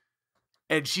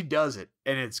 And she does it.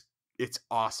 And it's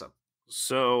awesome.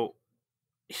 So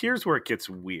here's where it gets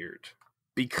weird.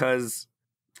 Because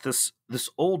this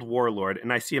old warlord,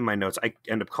 and I see in my notes, I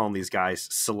end up calling these guys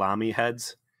salami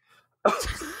heads.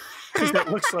 Because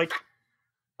that looks like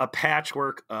a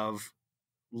patchwork of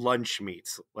lunch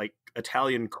meats, like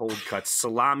Italian cold cuts,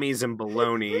 salamis and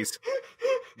bolognas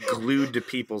glued to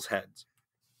people's heads.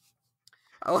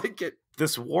 I like it.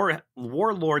 This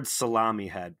warlord salami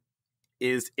head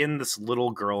is in this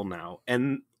little girl now.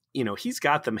 And, you know, he's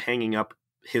got them hanging up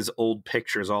his old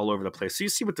pictures all over the place. So you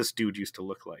see what this dude used to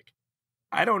look like.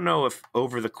 I don't know if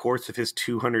over the course of his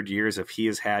 200 years, if he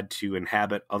has had to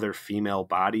inhabit other female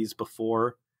bodies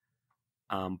before.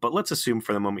 But let's assume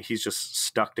for the moment he's just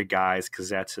stuck to guys because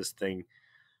that's his thing.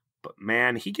 But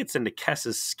man, he gets into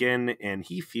Kes's skin and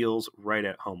he feels right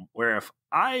at home. Where if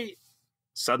I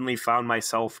suddenly found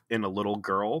myself in a little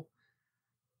girl,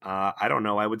 I don't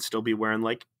know, I would still be wearing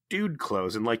like dude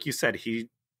clothes. And like you said,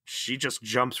 she just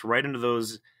jumps right into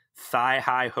those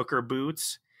thigh-high hooker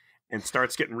boots and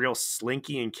starts getting real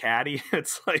slinky and catty.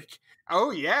 It's like,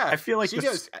 oh yeah, I feel like she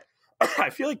does. I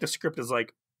feel like the script is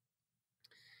like,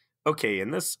 okay,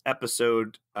 in this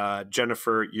episode,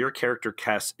 Jennifer, your character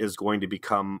Kes is going to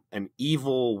become an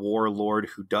evil warlord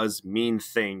who does mean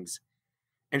things.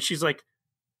 And she's like,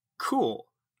 cool,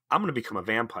 I'm going to become a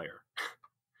vampire.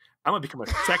 I'm going to become a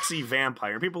sexy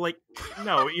vampire. And people are like,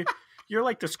 no, you're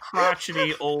like this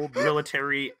crotchety old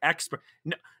military expert.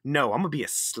 No, I'm going to be a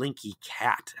slinky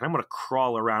cat. And I'm going to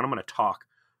crawl around. I'm going to talk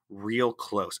real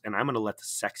close. And I'm going to let the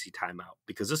sexy time out.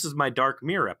 Because this is my Dark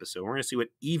Mirror episode. We're going to see what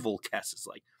evil Kes is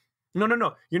like.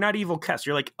 No. You're not evil Kes.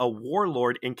 You're like a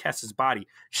warlord in Kes's body.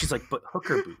 She's like, but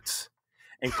hooker boots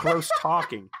and close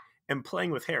talking and playing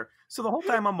with hair. So the whole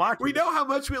time I'm watching, we know how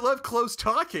much we love close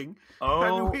talking. Oh, I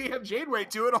mean, we have Janeway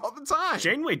do it all the time.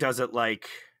 Janeway does it like,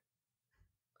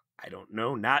 I don't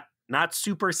know, not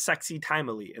super sexy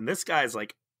timely. And this guy's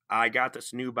like, I got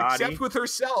this new body. Except with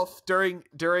herself during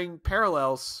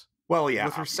Parallels. Well, yeah,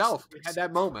 with herself, we had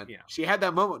that moment. Yeah. She had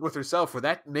that moment with herself where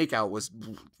that makeout was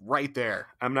right there.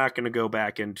 I'm not going to go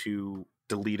back into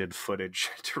deleted footage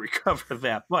to recover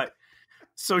that, but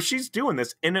so she's doing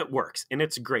this, and it works, and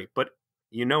it's great. But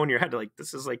you know, in your head, like,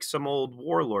 this is like some old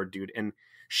warlord dude, and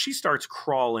she starts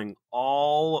crawling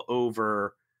all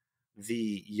over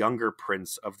the younger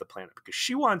prince of the planet because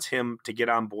she wants him to get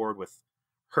on board with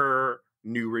her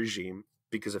new regime.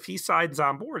 Because if he signs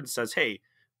on board and says, hey,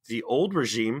 the old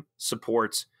regime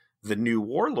supports the new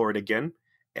warlord again,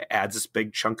 it adds this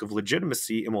big chunk of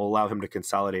legitimacy and will allow him to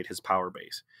consolidate his power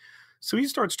base. So he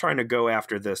starts trying to go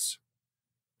after this,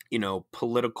 you know,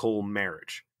 political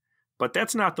marriage. But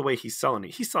that's not the way he's selling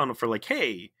it. He's selling it for like,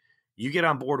 hey, you get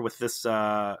on board with this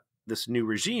this new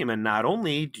regime, and not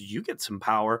only do you get some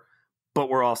power, but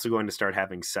we're also going to start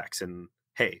having sex. And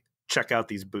hey, check out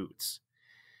these boots.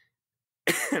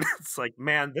 And it's like,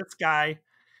 man, this guy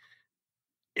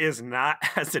is not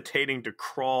hesitating to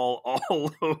crawl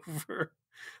all over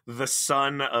the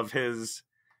son of his.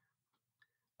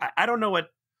 I don't know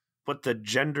what the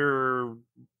gender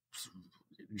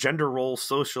role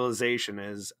socialization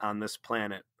is on this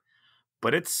planet,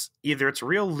 but it's either it's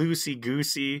real loosey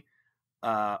goosey,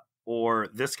 or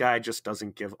this guy just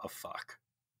doesn't give a fuck.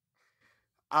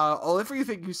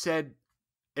 Everything you said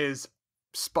is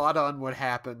spot on. What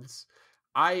happens?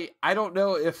 I don't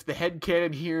know if the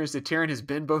headcanon here is that Tyrion has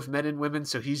been both men and women,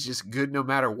 so he's just good no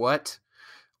matter what,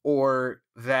 or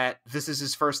that this is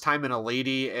his first time in a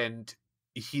lady and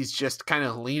he's just kind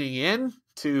of leaning in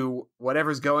to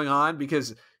whatever's going on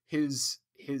because his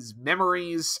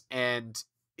memories and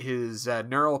his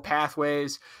neural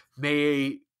pathways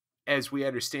may, as we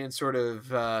understand, sort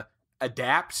of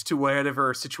adapt to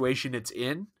whatever situation it's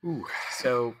in. Ooh.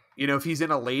 So, if he's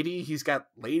in a lady, he's got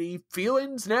lady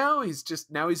feelings now. He's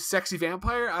a sexy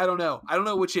vampire. I don't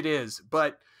know which it is,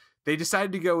 but they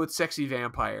decided to go with sexy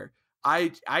vampire.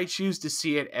 I choose to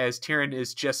see it as Tyrion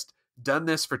is just done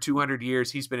this for 200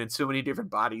 years. He's been in so many different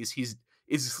bodies. He's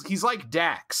like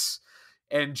Dax,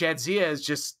 and Jadzia is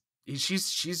just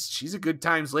she's a good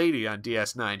times lady on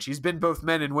DS9. She's been both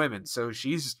men and women, so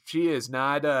she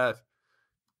got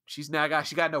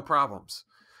no problems.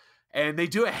 And they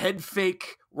do a head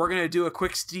fake. We're gonna do a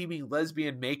quick steamy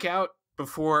lesbian makeout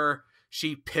before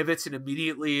she pivots and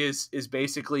immediately is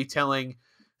basically telling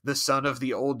the son of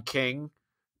the old king,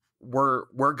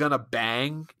 we're gonna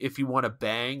bang. If you want to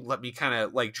bang, let me kind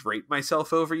of like drape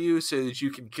myself over you so that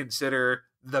you can consider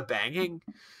the banging.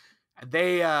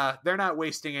 They're not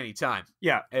wasting any time.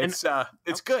 Yeah, it's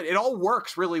good. It all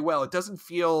works really well. It doesn't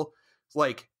feel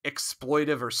like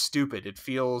exploitive or stupid. It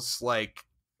feels like,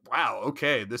 wow,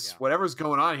 okay, whatever's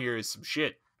going on here is some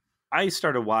shit. I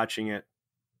started watching it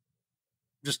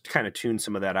just to kind of tune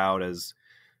some of that out, as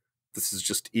this is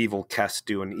just evil Kess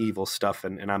doing evil stuff,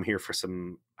 and I'm here for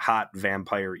some hot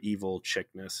vampire evil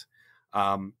chickness.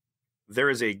 There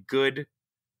is a good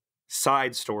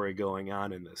side story going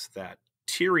on in this, that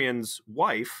Tyrion's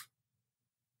wife,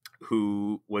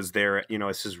 who was there,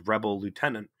 as his rebel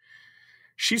lieutenant,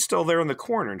 she's still there in the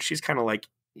corner, and she's kind of like,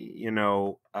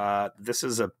 this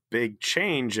is a big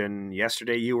change, and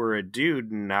yesterday you were a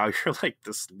dude, and now you're like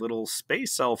this little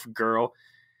space elf girl.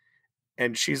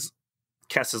 And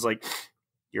Kess is like,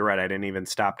 you're right, I didn't even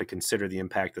stop to consider the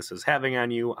impact this is having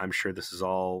on you. I'm sure this is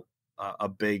all a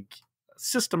big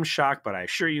system shock, but I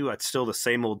assure you it's still the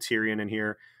same old Tyrion in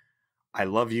here. I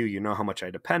love you. You know how much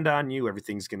I depend on you.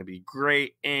 Everything's going to be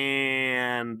great.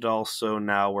 And also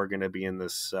now we're going to be in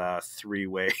this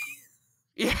three-way.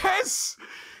 Yes.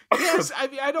 Yes. I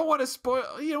mean, I don't want to spoil.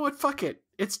 You know what? Fuck it.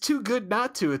 It's too good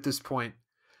not to at this point.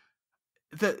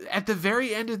 At the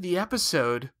very end of the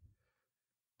episode,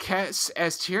 Kess,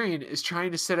 as Tyrion, is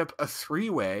trying to set up a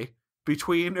three-way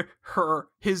between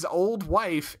his old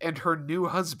wife and her new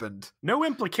husband. No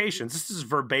implications. This is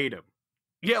verbatim.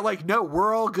 Yeah, like, no,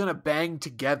 we're all gonna bang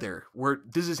together.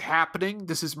 This is happening.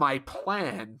 This is my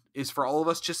plan, is for all of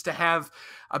us just to have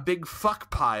a big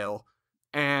fuck pile,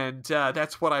 and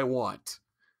that's what I want.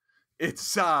 It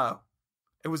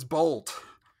was bold.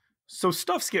 So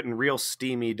stuff's getting real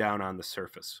steamy down on the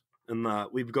surface, and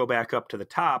we go back up to the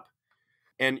top,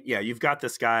 and yeah, you've got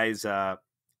this guy's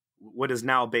what is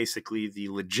now basically the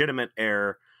legitimate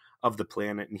heir of the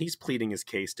planet, and he's pleading his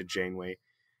case to Janeway,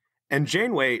 and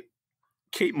Janeway.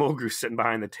 Kate Mulgrew's sitting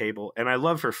behind the table, and I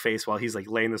love her face while he's like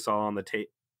laying this all on the table,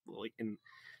 and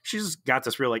she's got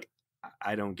this real like,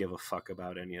 I don't give a fuck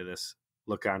about any of this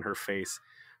look on her face.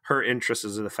 Her interest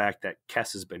is in the fact that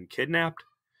Kess has been kidnapped.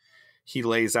 He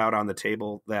lays out on the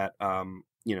table that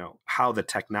how the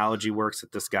technology works,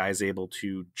 that this guy is able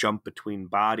to jump between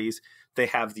bodies. They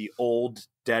have the old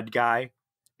dead guy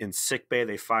in sickbay.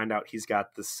 They find out he's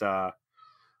got this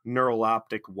neural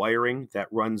optic wiring that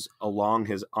runs along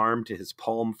his arm to his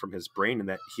palm from his brain, and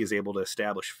that he is able to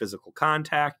establish physical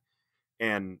contact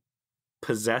and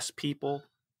possess people.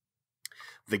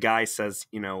 The guy says,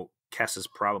 Kess is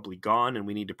probably gone and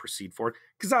we need to proceed forward,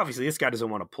 because obviously this guy doesn't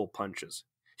want to pull punches.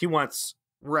 He wants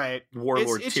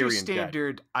Warlord it's Tyrion your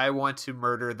standard dead. I want to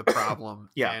murder the problem.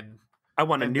 Yeah, and I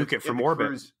want to nuke it from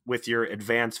orbit with your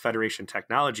advanced Federation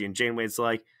technology. And Janeway's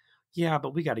like, yeah,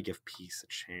 but we got to give peace a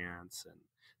chance, and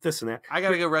this and that. I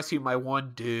gotta go rescue my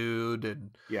one dude,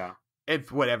 and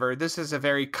whatever. This is a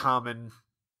very common.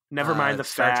 Never mind the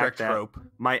Star fact Trek that trope.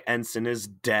 My ensign is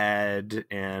dead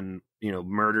and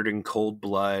murdered in cold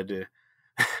blood.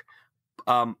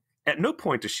 At no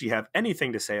point does she have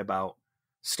anything to say about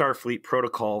Starfleet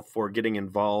protocol for getting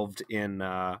involved in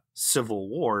civil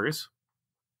wars.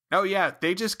 Oh yeah,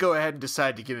 they just go ahead and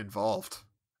decide to get involved.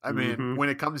 I mean, when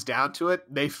it comes down to it,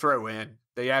 they throw in.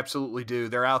 They absolutely do.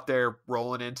 They're out there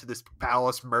rolling into this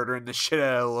palace, murdering the shit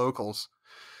out of the locals.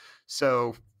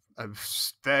 So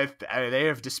they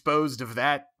have disposed of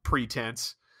that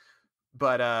pretense.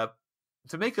 But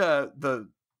to make the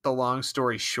long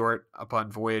story short,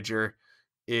 upon Voyager,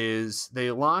 is they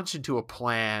launch into a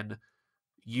plan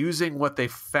using what they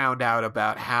found out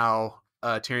about how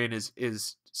Tyrion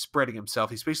is spreading himself.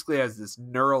 He basically has this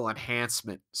neural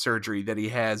enhancement surgery that he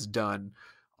has done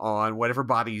on whatever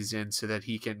body he's in so that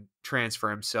he can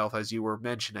transfer himself, as you were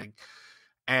mentioning.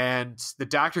 And the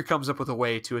doctor comes up with a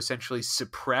way to essentially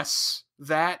suppress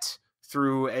that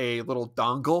through a little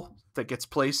dongle that gets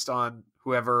placed on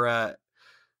whoever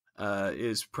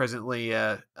is presently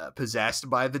possessed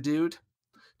by the dude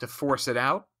to force it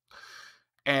out.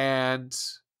 and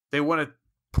they want to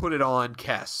put it on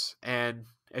Kess. And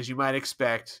as you might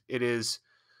expect, it is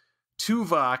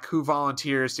Tuvok who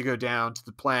volunteers to go down to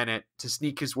the planet to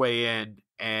sneak his way in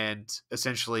and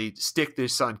essentially stick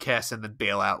this on Kess and then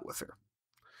bail out with her.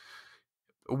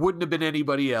 It wouldn't have been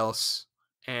anybody else.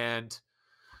 And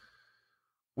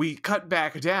we cut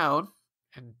back down,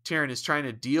 and Tyrion is trying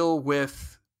to deal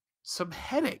with some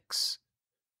headaches.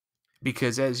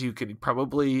 Because as you can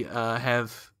probably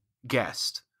have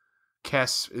guessed,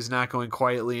 Kess is not going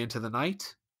quietly into the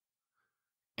night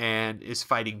and is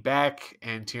fighting back,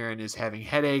 and Tyrion is having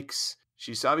headaches.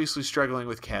 She's obviously struggling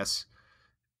with Kess,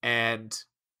 and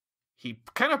he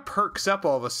kind of perks up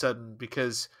all of a sudden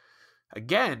because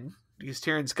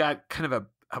Tyrion's got kind of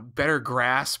a better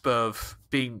grasp of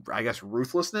being, I guess,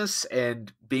 ruthlessness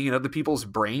and being in other people's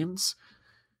brains.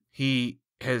 He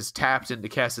has tapped into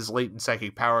Kess's latent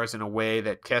psychic powers in a way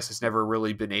that Kess has never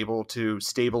really been able to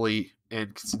stably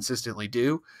and consistently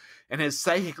do, and has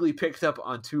psychically picked up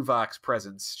on Tuvok's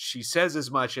presence. She says as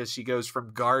much as she goes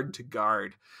from guard to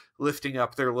guard, lifting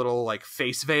up their little like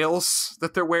face veils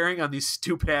that they're wearing on these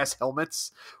stupid-ass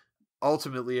helmets.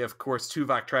 Ultimately, of course,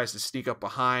 Tuvok tries to sneak up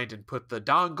behind and put the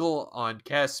dongle on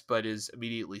Kess, but is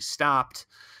immediately stopped.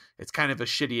 It's kind of a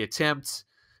shitty attempt,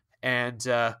 and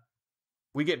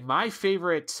we get my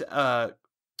favorite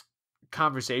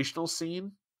conversational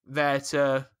scene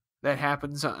that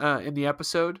happens in the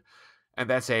episode, and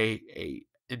that's a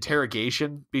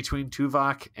interrogation between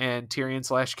Tuvok and Tyrion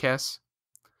 / Kess.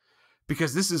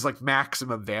 Because this is like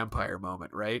maximum vampire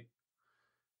moment, right?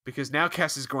 Because now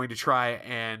Kess is going to try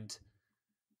and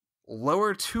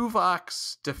lower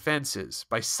Tuvok's defenses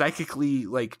by psychically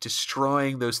like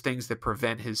destroying those things that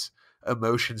prevent his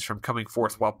emotions from coming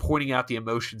forth while pointing out the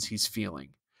emotions he's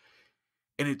feeling.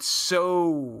 And it's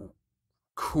so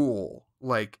cool.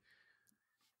 Like,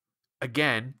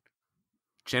 again,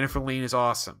 Jennifer Lien is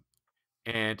awesome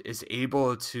and is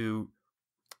able to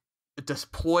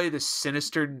deploy this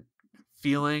sinister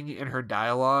feeling in her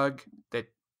dialogue that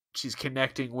she's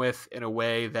connecting with in a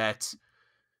way that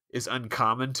is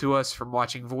uncommon to us from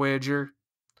watching Voyager,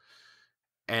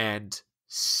 and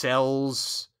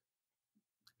sells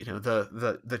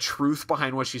the truth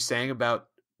behind what she's saying about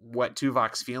what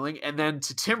Tuvok's feeling. And then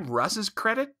to Tim Russ's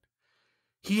credit,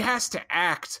 he has to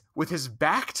act with his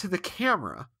back to the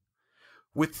camera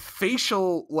with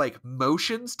facial like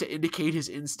motions to indicate his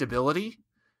instability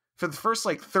for the first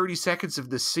like 30 seconds of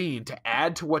the scene to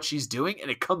add to what she's doing,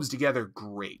 and it comes together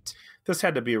great. This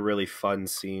had to be a really fun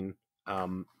scene.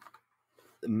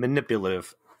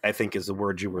 Manipulative, I think, is the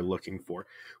word you were looking for.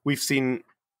 We've seen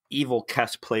evil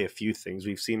Kess play a few things.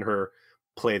 We've seen her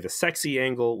play the sexy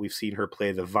angle. We've seen her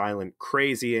play the violent,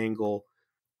 crazy angle.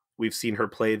 We've seen her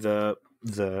play the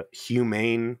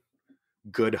humane,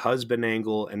 good husband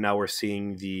angle. And now we're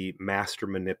seeing the master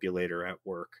manipulator at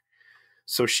work.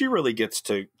 So she really gets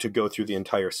to go through the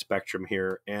entire spectrum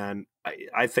here. And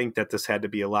I think that this had to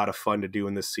be a lot of fun to do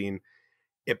in this scene.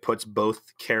 It puts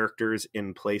both characters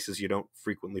in places you don't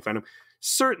frequently find them.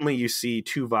 Certainly you see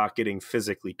Tuvok getting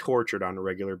physically tortured on a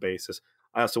regular basis.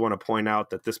 I also want to point out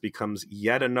that this becomes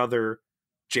yet another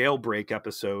jailbreak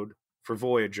episode for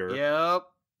Voyager.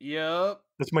 Yep.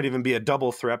 This might even be a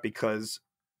double threat because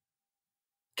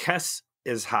Kess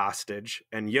is hostage,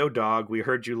 and Yo Dog, we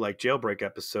heard you like jailbreak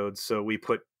episodes, so we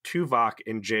put Tuvok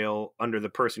in jail under the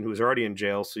person who's already in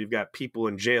jail, so you've got people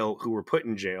in jail who were put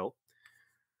in jail.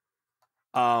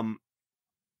 And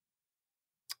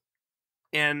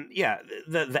yeah,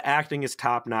 the acting is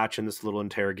top notch in this little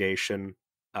interrogation.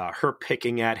 Her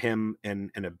picking at him and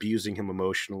abusing him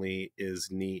emotionally is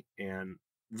neat, and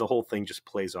the whole thing just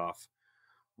plays off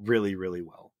really, really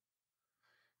well.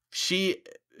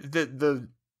 The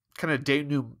kind of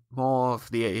denouement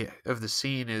of the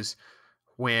scene is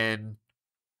when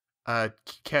Kess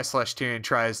 / Tyrion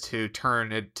tries to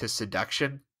turn it to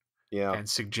seduction, and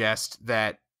suggest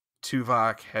that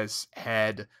Tuvok has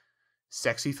had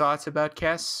sexy thoughts about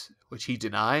Kess, which he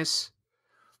denies,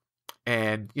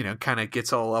 and kind of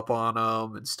gets all up on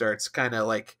him and starts kind of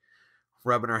like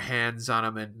rubbing her hands on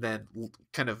him, and then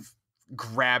kind of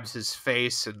grabs his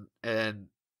face and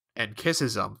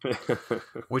kisses him,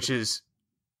 which is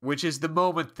the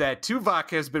moment that Tuvok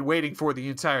has been waiting for the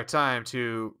entire time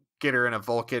to get her in a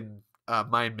Vulcan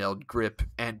mind meld grip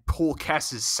and pull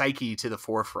Kess's psyche to the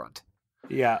forefront.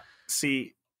 Yeah,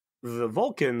 see, the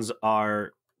Vulcans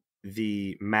are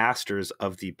the masters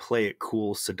of the play it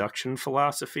cool seduction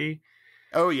philosophy.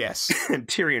 Oh, yes. And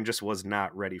Tyrion just was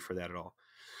not ready for that at all.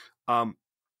 I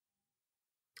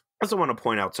also want to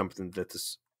point out something that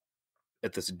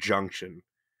at this junction.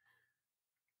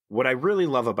 what I really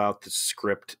love about the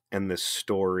script and this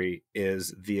story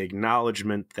is the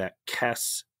acknowledgement that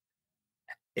Kess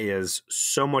is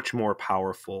so much more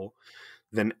powerful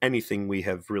than anything we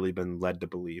have really been led to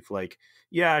believe. Like,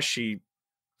 yeah, she,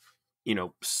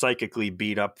 psychically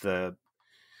beat up the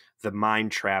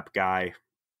mind trap guy,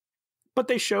 but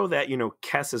they show that,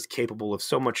 Kess is capable of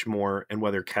so much more, and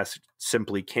whether Kess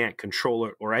simply can't control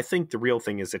it, or I think the real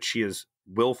thing is that she has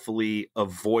willfully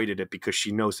avoided it because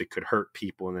she knows it could hurt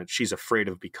people and that she's afraid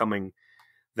of becoming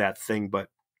that thing. But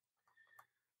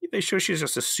they show she's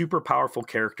just a super powerful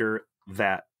character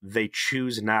that they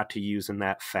choose not to use in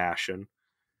that fashion.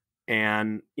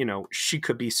 And, she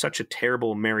could be such a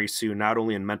terrible Mary Sue, not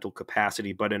only in mental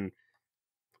capacity, but in,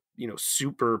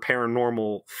 super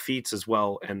paranormal feats as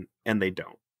well. And they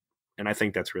don't. And I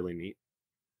think that's really neat.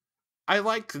 I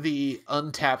like the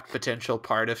untapped potential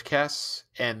part of Kess,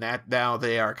 and that now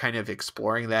they are kind of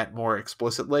exploring that more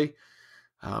explicitly.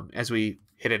 As we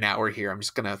hit an hour here, I'm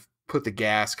just going to put the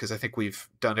gas because I think we've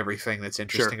done everything that's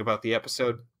interesting about the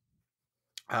episode.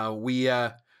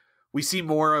 We see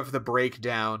more of the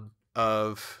breakdown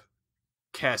of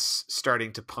Kess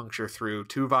starting to puncture through.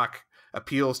 Tuvok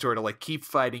appeals to her to keep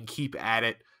fighting, keep at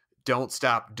it, don't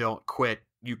stop, don't quit.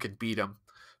 You can beat him,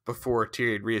 before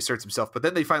Tyrion reasserts himself. But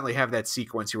then they finally have that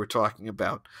sequence you were talking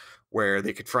about where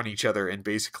they confront each other and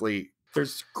basically...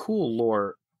 There's cool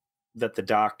lore that the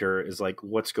doctor is like,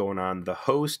 what's going on? The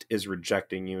host is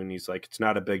rejecting you. And he's like, it's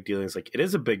not a big deal. And he's like, it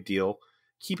is a big deal.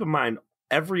 Keep in mind,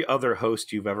 every other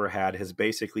host you've ever had has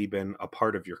basically been a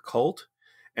part of your cult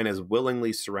and has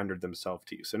willingly surrendered themselves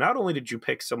to you. So not only did you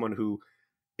pick someone who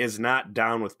is not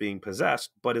down with being possessed,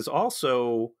 but is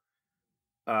also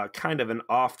kind of an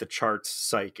off-the-charts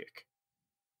psychic.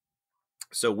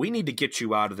 So we need to get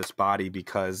you out of this body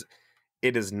because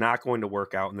it is not going to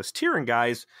work out. And this Tyrion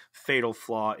guy's fatal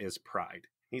flaw is pride.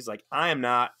 He's like, I am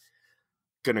not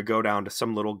going to go down to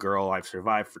some little girl. I've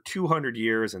survived for 200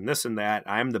 years and this and that.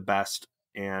 I'm the best.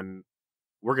 And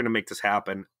we're going to make this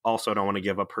happen. Also, I don't want to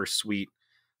give up her sweet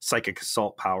psychic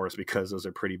assault powers because those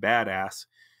are pretty badass.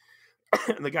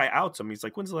 And the guy outs him. He's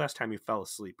like, when's the last time you fell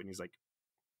asleep? And he's like,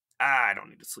 I don't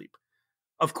need to sleep.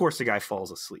 Of course, the guy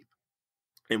falls asleep.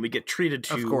 And we get treated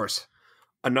to, of course,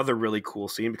 another really cool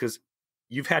scene because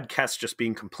you've had Kess just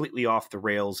being completely off the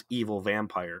rails, evil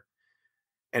vampire.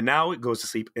 And now it goes to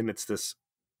sleep. And it's this,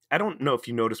 I don't know if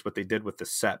you noticed what they did with the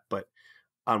set, but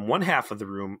on one half of the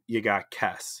room, you got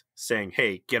Kess saying,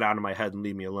 hey, get out of my head and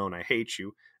leave me alone. I hate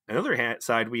you. On the other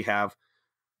side, we have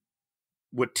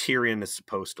what Tyrion is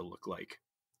supposed to look like.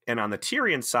 And on the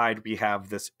Tyrion side, we have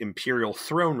this imperial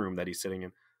throne room that he's sitting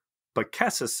in. But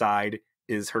Kess's side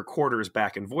is her quarters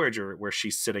back in Voyager where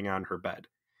she's sitting on her bed.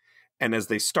 And as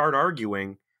they start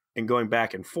arguing and going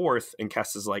back and forth, and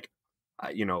Kess is like,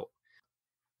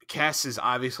 Kess is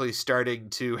obviously starting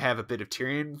to have a bit of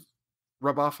Tyrion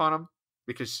run off on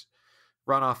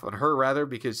her rather,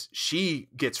 because she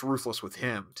gets ruthless with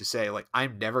him to say,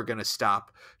 I'm never going to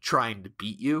stop trying to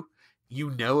beat you.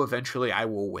 Eventually I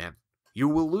will win. You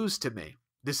will lose to me.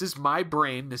 This is my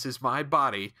brain. This is my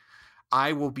body.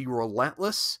 I will be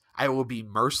relentless. I will be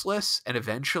merciless. And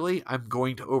eventually I'm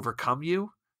going to overcome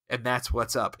you. And that's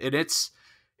what's up. And it's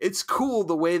cool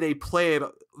the way they play it,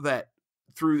 that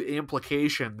through the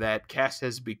implication that Cass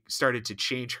has started to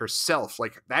change herself.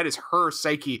 That is her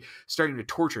psyche starting to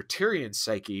torture Tyrion's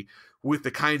psyche with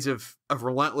the kinds of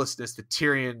relentlessness that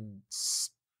Tyrion's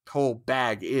whole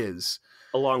bag is.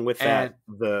 Along with that,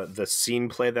 the scene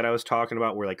play that I was talking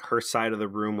about, where her side of the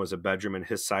room was a bedroom and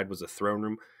his side was a throne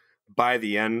room. By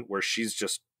the end, where she's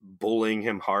just bullying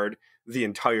him hard, the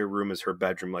entire room is her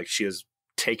bedroom. She has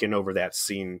taken over that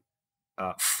scene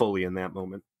fully in that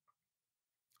moment.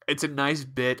 It's a nice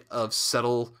bit of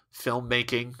subtle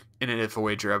filmmaking in a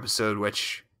Voyager episode,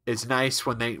 which is nice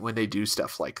when they do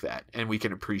stuff like that, and we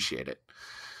can appreciate it.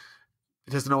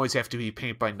 It doesn't always have to be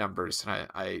paint by numbers, and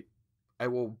I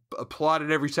will applaud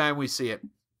it every time we see it.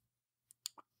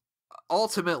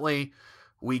 Ultimately,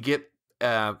 we get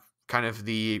kind of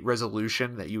the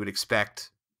resolution that you would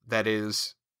expect. That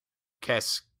is,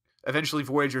 Kess. Eventually,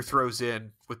 Voyager throws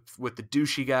in with the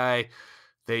douchey guy.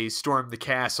 They storm the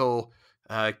castle.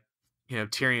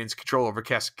 Tyrion's control over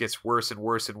Kess gets worse and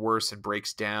worse and worse and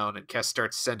breaks down. And Kess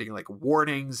starts sending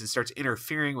warnings and starts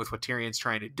interfering with what Tyrion's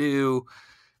trying to do.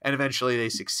 And eventually, they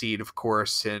succeed, of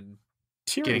course, in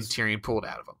getting Tyrion pulled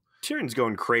out of him. Tyrion's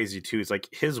going crazy too. He's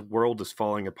his world is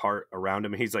falling apart around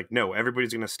him. And he's like, no,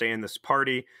 everybody's going to stay in this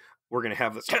party. We're going to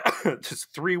have this, this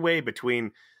three-way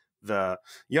between the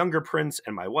younger prince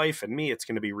and my wife and me. It's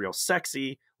going to be real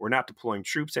sexy. We're not deploying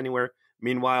troops anywhere.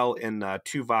 Meanwhile, in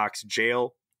Tuvok's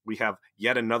jail, We have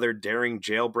yet another daring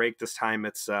jailbreak. This time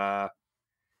it's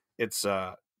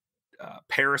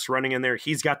Paris running in there.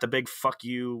 He's got the big fuck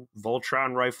you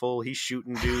Voltron rifle. He's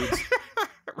shooting dudes.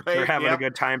 They're having a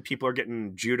good time. People are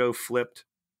getting judo flipped.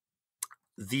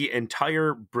 The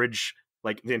entire bridge,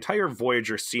 like the entire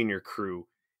Voyager senior crew,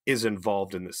 is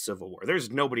involved in this civil war. There's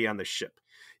nobody on the ship.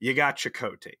 You got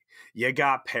Chakotay. You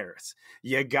got Paris.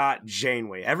 You got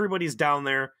Janeway. Everybody's down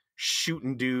there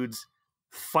shooting dudes,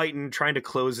 fighting, trying to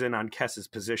close in on Kess's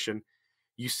position.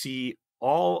 You see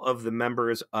all of the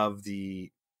members of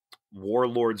the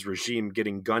Warlord's regime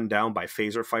getting gunned down by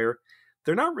phaser fire.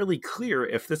 They're not really clear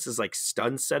if this is like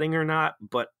stun setting or not,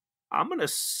 but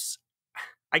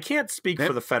I can't speak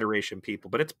for the Federation people,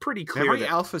 but it's pretty clear Memory that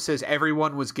Alpha says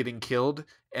everyone was getting killed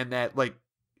and that like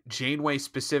Janeway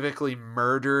specifically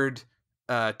murdered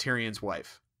Tyrion's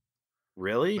wife.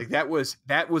 Really? Like that was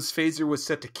Phaser was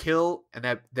set to kill, and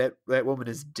that woman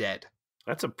is dead.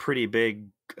 That's a pretty big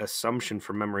assumption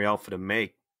for Memory Alpha to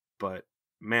make, but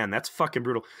man, that's fucking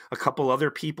brutal. A couple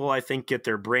other people, I think, get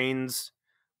their brains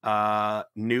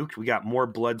nuked. We got more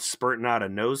blood spurting out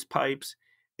of nose pipes.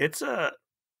 It's a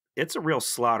real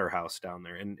slaughterhouse down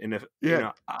there. And if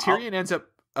Tyrion ends up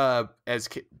as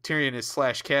Tyrion is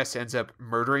 /Cass ends up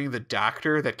murdering the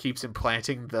doctor that keeps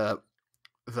implanting the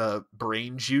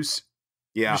brain juice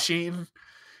machine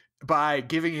by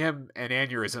giving him an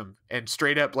aneurysm and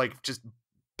straight up like just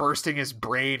bursting his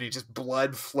brain, and just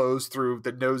blood flows through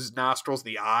the nose, nostrils,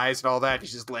 the eyes, and all that.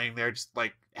 He's just laying there, just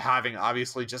like having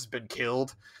obviously just been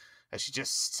killed. And she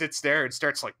just sits there and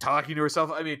starts like talking to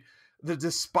herself. I mean,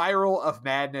 the spiral of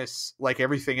madness, like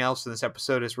everything else in this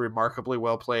episode, is remarkably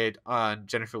well played on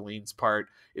Jennifer Lien's part.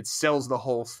 It sells the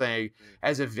whole thing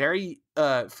as a very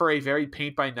for a very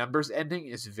paint by numbers ending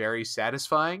is very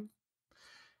satisfying.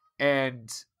 And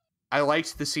I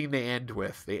liked the scene they end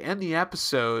with. They end the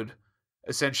episode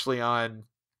essentially on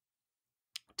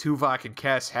Tuvok and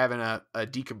Cass having a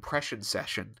decompression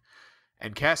session,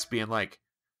 and Cass being like,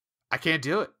 I can't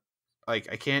do it. Like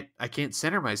I can't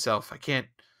center myself. I can't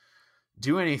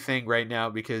do anything right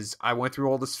now because I went through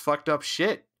all this fucked up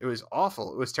shit. It was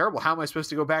awful. It was terrible. How am I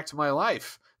supposed to go back to my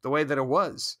life the way that it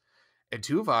was? And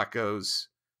Tuvok goes,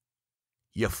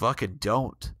 you fucking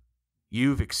don't.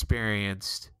 You've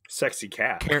experienced sexy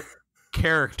cat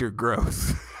character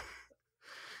growth.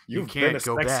 You can't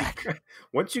go back.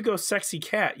 Once you go sexy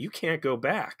cat, you can't go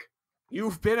back.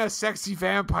 You've been a sexy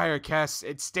vampire, Cass.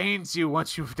 It stains you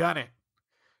once you've done it.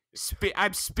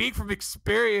 I speak from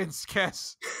experience,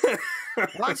 Cass.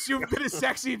 Once you've been a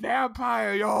sexy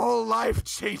vampire, your whole life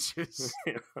changes.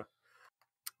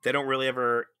 They don't really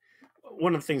ever...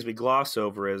 One of the things we gloss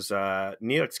over is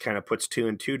Neelix kind of puts 2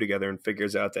 and 2 together and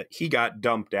figures out that he got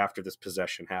dumped after this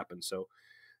possession happened. So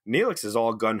Neelix is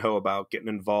all gung-ho about getting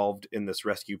involved in this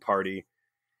rescue party.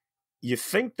 You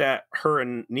think that her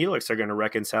and Neelix are going to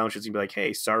reconcile, and she's going to be like,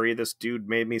 hey, sorry, this dude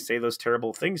made me say those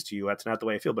terrible things to you. That's not the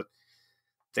way I feel. But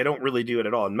they don't really do it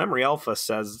at all. And Memory Alpha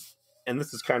says, and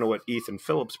this is kind of what Ethan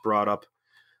Phillips brought up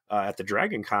at the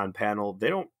Dragon Con panel, they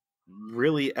don't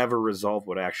really ever resolve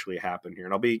what actually happened here.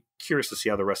 And I'll be curious to see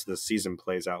how the rest of the season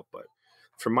plays out. But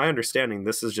from my understanding,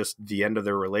 this is just the end of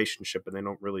their relationship, and they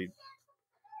don't really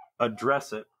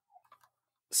address it.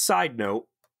 Side note,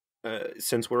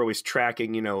 since we're always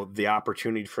tracking, the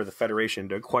opportunity for the Federation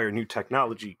to acquire new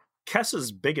technology,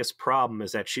 Kessa's biggest problem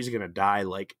is that she's going to die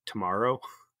like tomorrow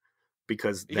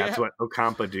because that's what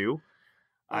Ocampa do.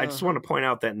 I just want to point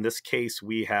out that in this case,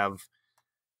 we have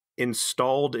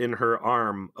installed in her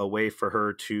arm a way for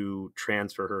her to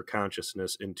transfer her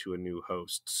consciousness into a new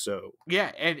host. So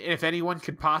yeah, and if anyone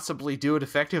could possibly do it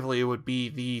effectively, it would be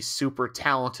the super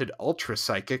talented ultra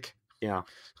psychic. Yeah.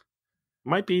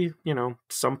 Might be,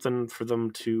 something for them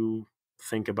to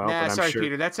think about. Nah, but sorry, sure...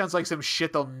 Peter. That sounds like some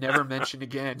shit they'll never mention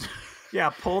again.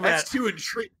 Yeah, pull that.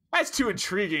 That's too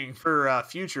intriguing for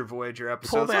future Voyager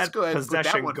episodes. Pull that Let's go ahead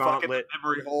possession and put that one gauntlet.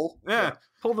 Memory hole. Yeah.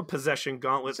 Pull the possession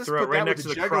gauntlet. Just throw it right next to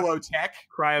the Juggalo tech,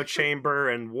 cryo chamber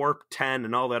and warp 10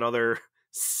 and all that other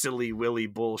silly willy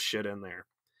bullshit in there.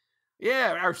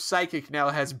 Yeah, our psychic now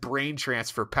has brain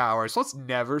transfer powers. Let's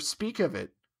never speak of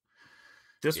it.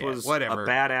 This was a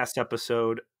badass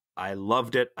episode. I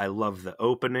loved it. I loved the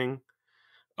opening.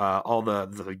 All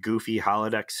the goofy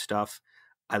holodeck stuff.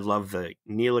 I love the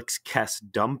Neelix Kess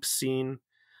dump scene.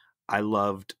 I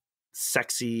loved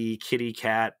sexy kitty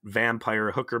cat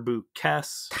vampire hooker boot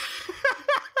Kess.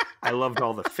 I loved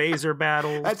all the phaser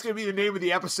battles. That's going to be the name of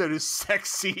the episode, is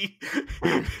Sexy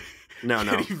No.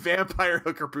 Vampire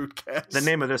hooker boot Kess. The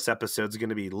name of this episode is going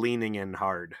to be Leaning In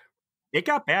Hard. It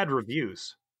got bad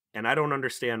reviews, and I don't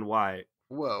understand why.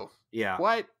 Whoa. Yeah.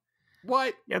 What?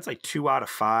 What? Yeah, it's like 2 out of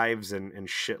 5s and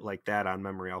shit like that on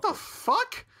Memory Alpha. The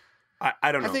fuck?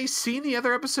 I don't know. Have they seen the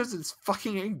other episodes of this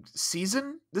fucking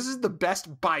season? This is the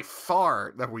best by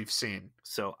far that we've seen.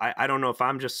 So I don't know if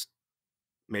I'm just,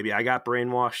 maybe I got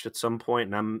brainwashed at some point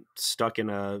and I'm stuck in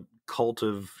a cult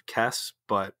of Kess,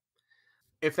 but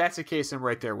if that's the case, I'm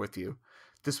right there with you.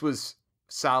 This was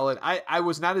solid. I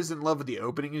was not as in love with the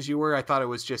opening as you were. I thought it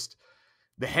was just,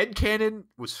 the headcanon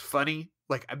was funny.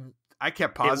 Like, I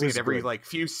kept pausing it every like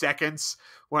few seconds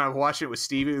when I watched it with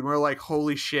Stevie, and we're like,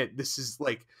 holy shit, this is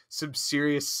like some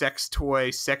serious sex toy,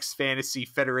 sex fantasy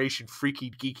Federation freaky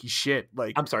geeky shit.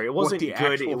 Like, I'm sorry, it wasn't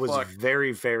good. It was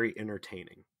very, very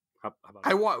entertaining.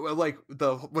 I want like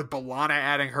with B'Elanna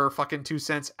adding her fucking 2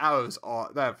 cents. Yeah,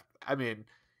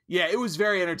 it was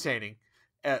very entertaining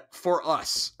for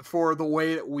us, for the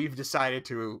way that we've decided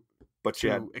to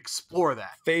explore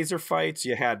that. Phaser fights,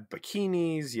 you had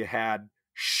bikinis, you had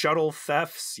shuttle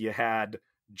thefts, you had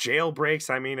jailbreaks.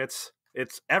 I mean, it's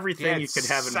everything you could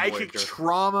have in psychic Voyager.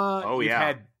 Trauma. Oh, you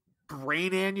had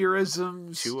brain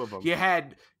aneurysms. 2 of them.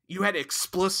 You had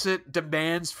explicit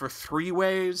demands for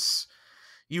 3-ways.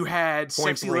 You had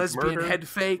sexy lesbian murder. Head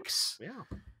fakes. Yeah.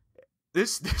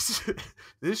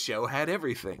 This show had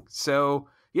everything. So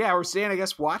yeah, we're saying, I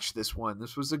guess, watch this one.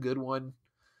 This was a good one.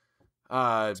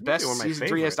 Best season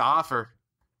 3 has to offer.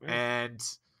 Yeah. And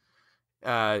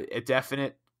a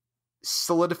definite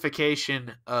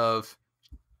solidification of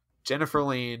Jennifer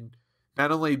Lien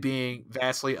not only being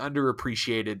vastly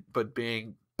underappreciated, but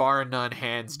being bar none,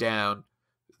 hands down,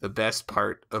 the best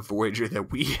part of Voyager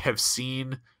that we have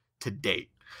seen to date,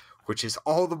 which is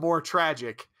all the more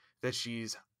tragic that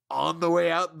she's on the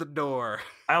way out the door.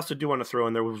 I also do want to throw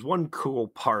in, there was one cool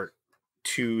part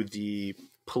to the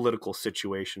political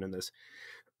situation in this.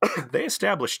 They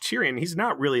established Tyrion, he's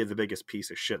not really the biggest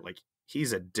piece of shit. Like,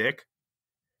 he's a dick,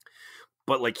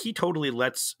 but like, he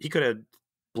could have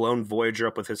blown Voyager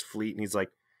up with his fleet, and he's like,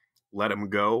 let him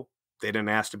go. They didn't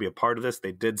ask to be a part of this.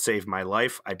 They did save my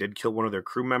life. I did kill one of their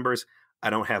crew members. I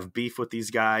don't have beef with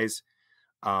these guys.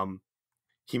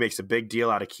 He makes a big deal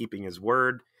out of keeping his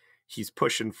word. He's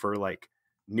pushing for like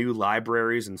new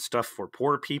libraries and stuff for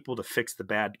poor people to fix the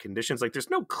bad conditions. Like, there's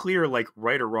no clear like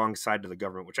right or wrong side to the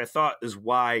government, which I thought is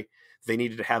why they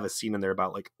needed to have a scene in there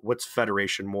about like, what's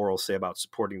Federation morals say about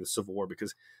supporting the Civil War,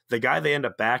 because the guy they end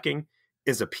up backing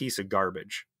is a piece of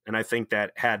garbage. And I think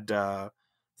that had the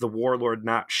Warlord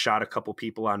not shot a couple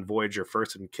people on Voyager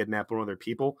first and kidnapped one of their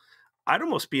people, I'd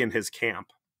almost be in his camp.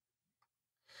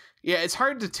 Yeah, it's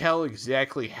hard to tell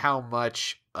exactly how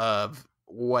much of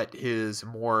what his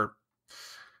more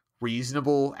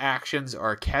reasonable actions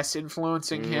are Kess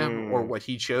influencing him or what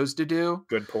he chose to do.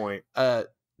 Good point.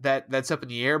 That's up in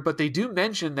the air, but they do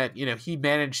mention that, you know, he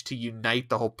managed to unite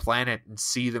the whole planet and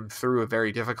see them through a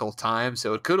very difficult time.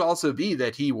 So it could also be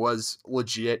that he was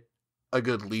legit a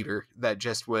good leader that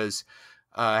just was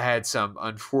had some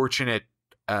unfortunate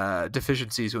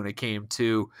deficiencies when it came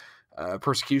to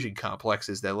persecution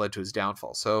complexes that led to his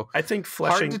downfall. So I think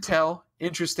hard to tell.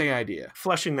 Interesting idea.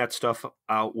 Fleshing that stuff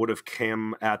out would have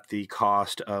come at the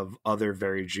cost of other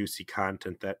very juicy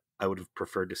content that I would have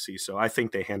preferred to see. So I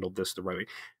think they handled this the right way.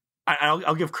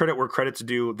 I'll give credit where credit's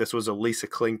due. This was a Lisa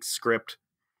Klink script.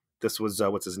 This was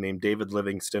what's his name, David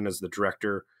Livingston as the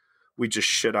director. We just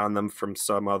shit on them from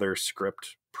some other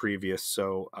script previous.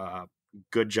 So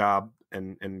good job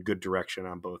and good direction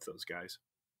on both those guys.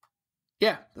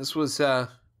 Yeah, this was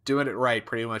doing it right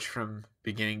pretty much from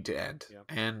beginning to end. Yep.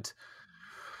 And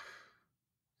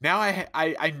now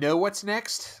I know what's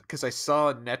next because I saw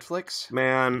on Netflix.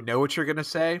 Man, I know what you're going to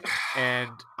say, and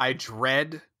I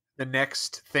dread the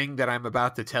next thing that I'm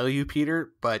about to tell you,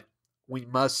 Peter, but we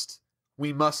must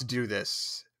do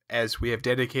this as we have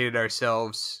dedicated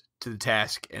ourselves to the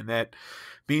task, and that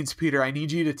means, Peter, I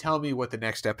need you to tell me what the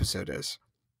next episode is.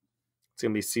 It's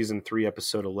going to be season 3,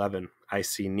 episode 11. I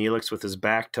see Neelix with his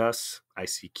back to us. I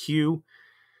see Q.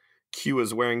 Q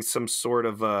is wearing some sort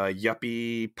of a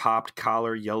yuppie popped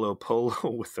collar yellow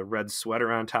polo with a red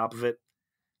sweater on top of it.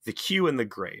 The Q and the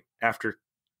Gray. After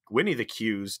Winnie the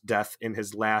Q's death in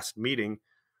his last meeting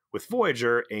with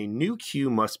Voyager, a new Q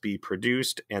must be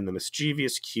produced, and the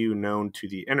mischievous Q known to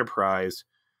the Enterprise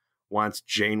wants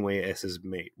Janeway as his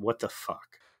mate. What the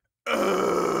fuck?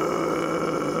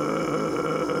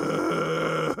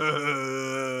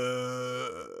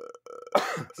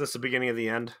 Is this the beginning of the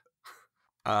end?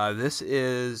 This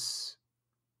is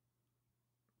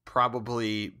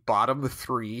probably bottom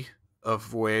 3 of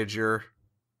Voyager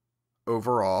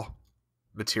overall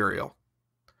material.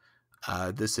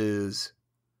 This is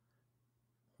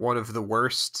one of the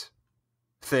worst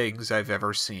things I've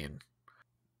ever seen.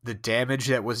 the damage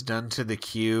that was done to the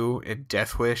Q in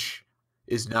Death Wish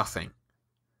is nothing.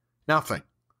 Nothing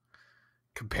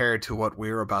compared to what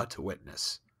we're about to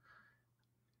witness.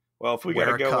 Well, if we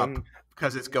got to go in,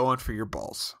 because it's going for your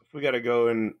balls. If we got to go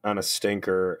in on a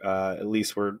stinker, at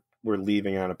least we're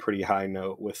leaving on a pretty high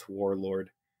note with Warlord.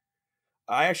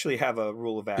 I actually have a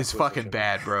rule of acquisition. It's fucking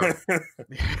bad, bro.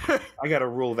 I got a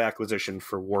rule of acquisition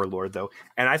for Warlord, though,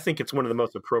 and I think it's one of the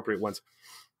most appropriate ones.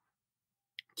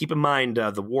 Keep in mind,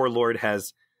 the Warlord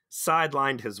has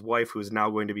sidelined his wife, who is now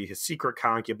going to be his secret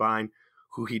concubine,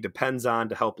 who he depends on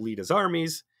to help lead his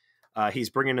armies. He's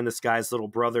bringing in this guy's little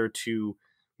brother to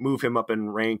move him up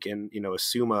in rank and,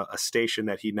 assume a station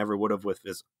that he never would have with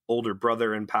his older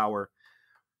brother in power.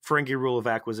 Ferengi rule of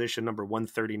acquisition number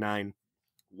 139.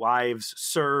 Wives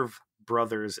serve,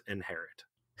 brothers inherit.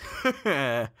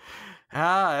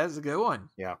 That's a good one.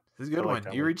 Yeah. That's a good one.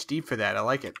 You reach deep for that. I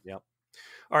like it. Yep.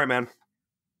 All right, man.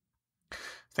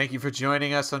 Thank you for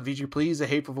joining us on VG Please, A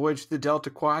Hateful Voyage to the Delta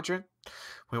Quadrant.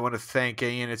 We want to thank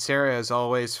Ian and Sarah, as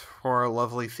always, for our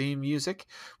lovely theme music.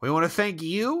 We want to thank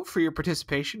you for your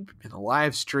participation in the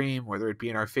live stream, whether it be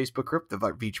in our Facebook group, the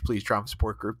VG Please Trauma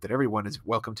Support Group, that everyone is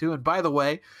welcome to. And by the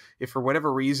way, if for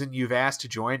whatever reason you've asked to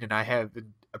join and I haven't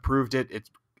approved it,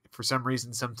 for some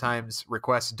reason sometimes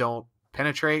requests don't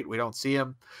penetrate, we don't see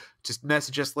them, just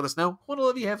message us, let us know. We'd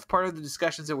love you have part of the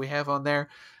discussions that we have on there.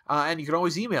 And you can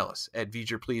always email us at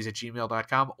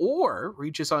vgerplease@gmail.com or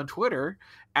reach us on Twitter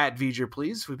at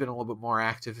vgerplease. We've been a little bit more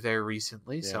active there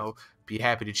recently, so be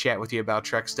happy to chat with you about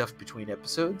Trek stuff between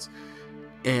episodes.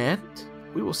 And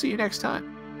we will see you next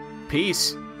time.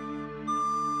 Peace.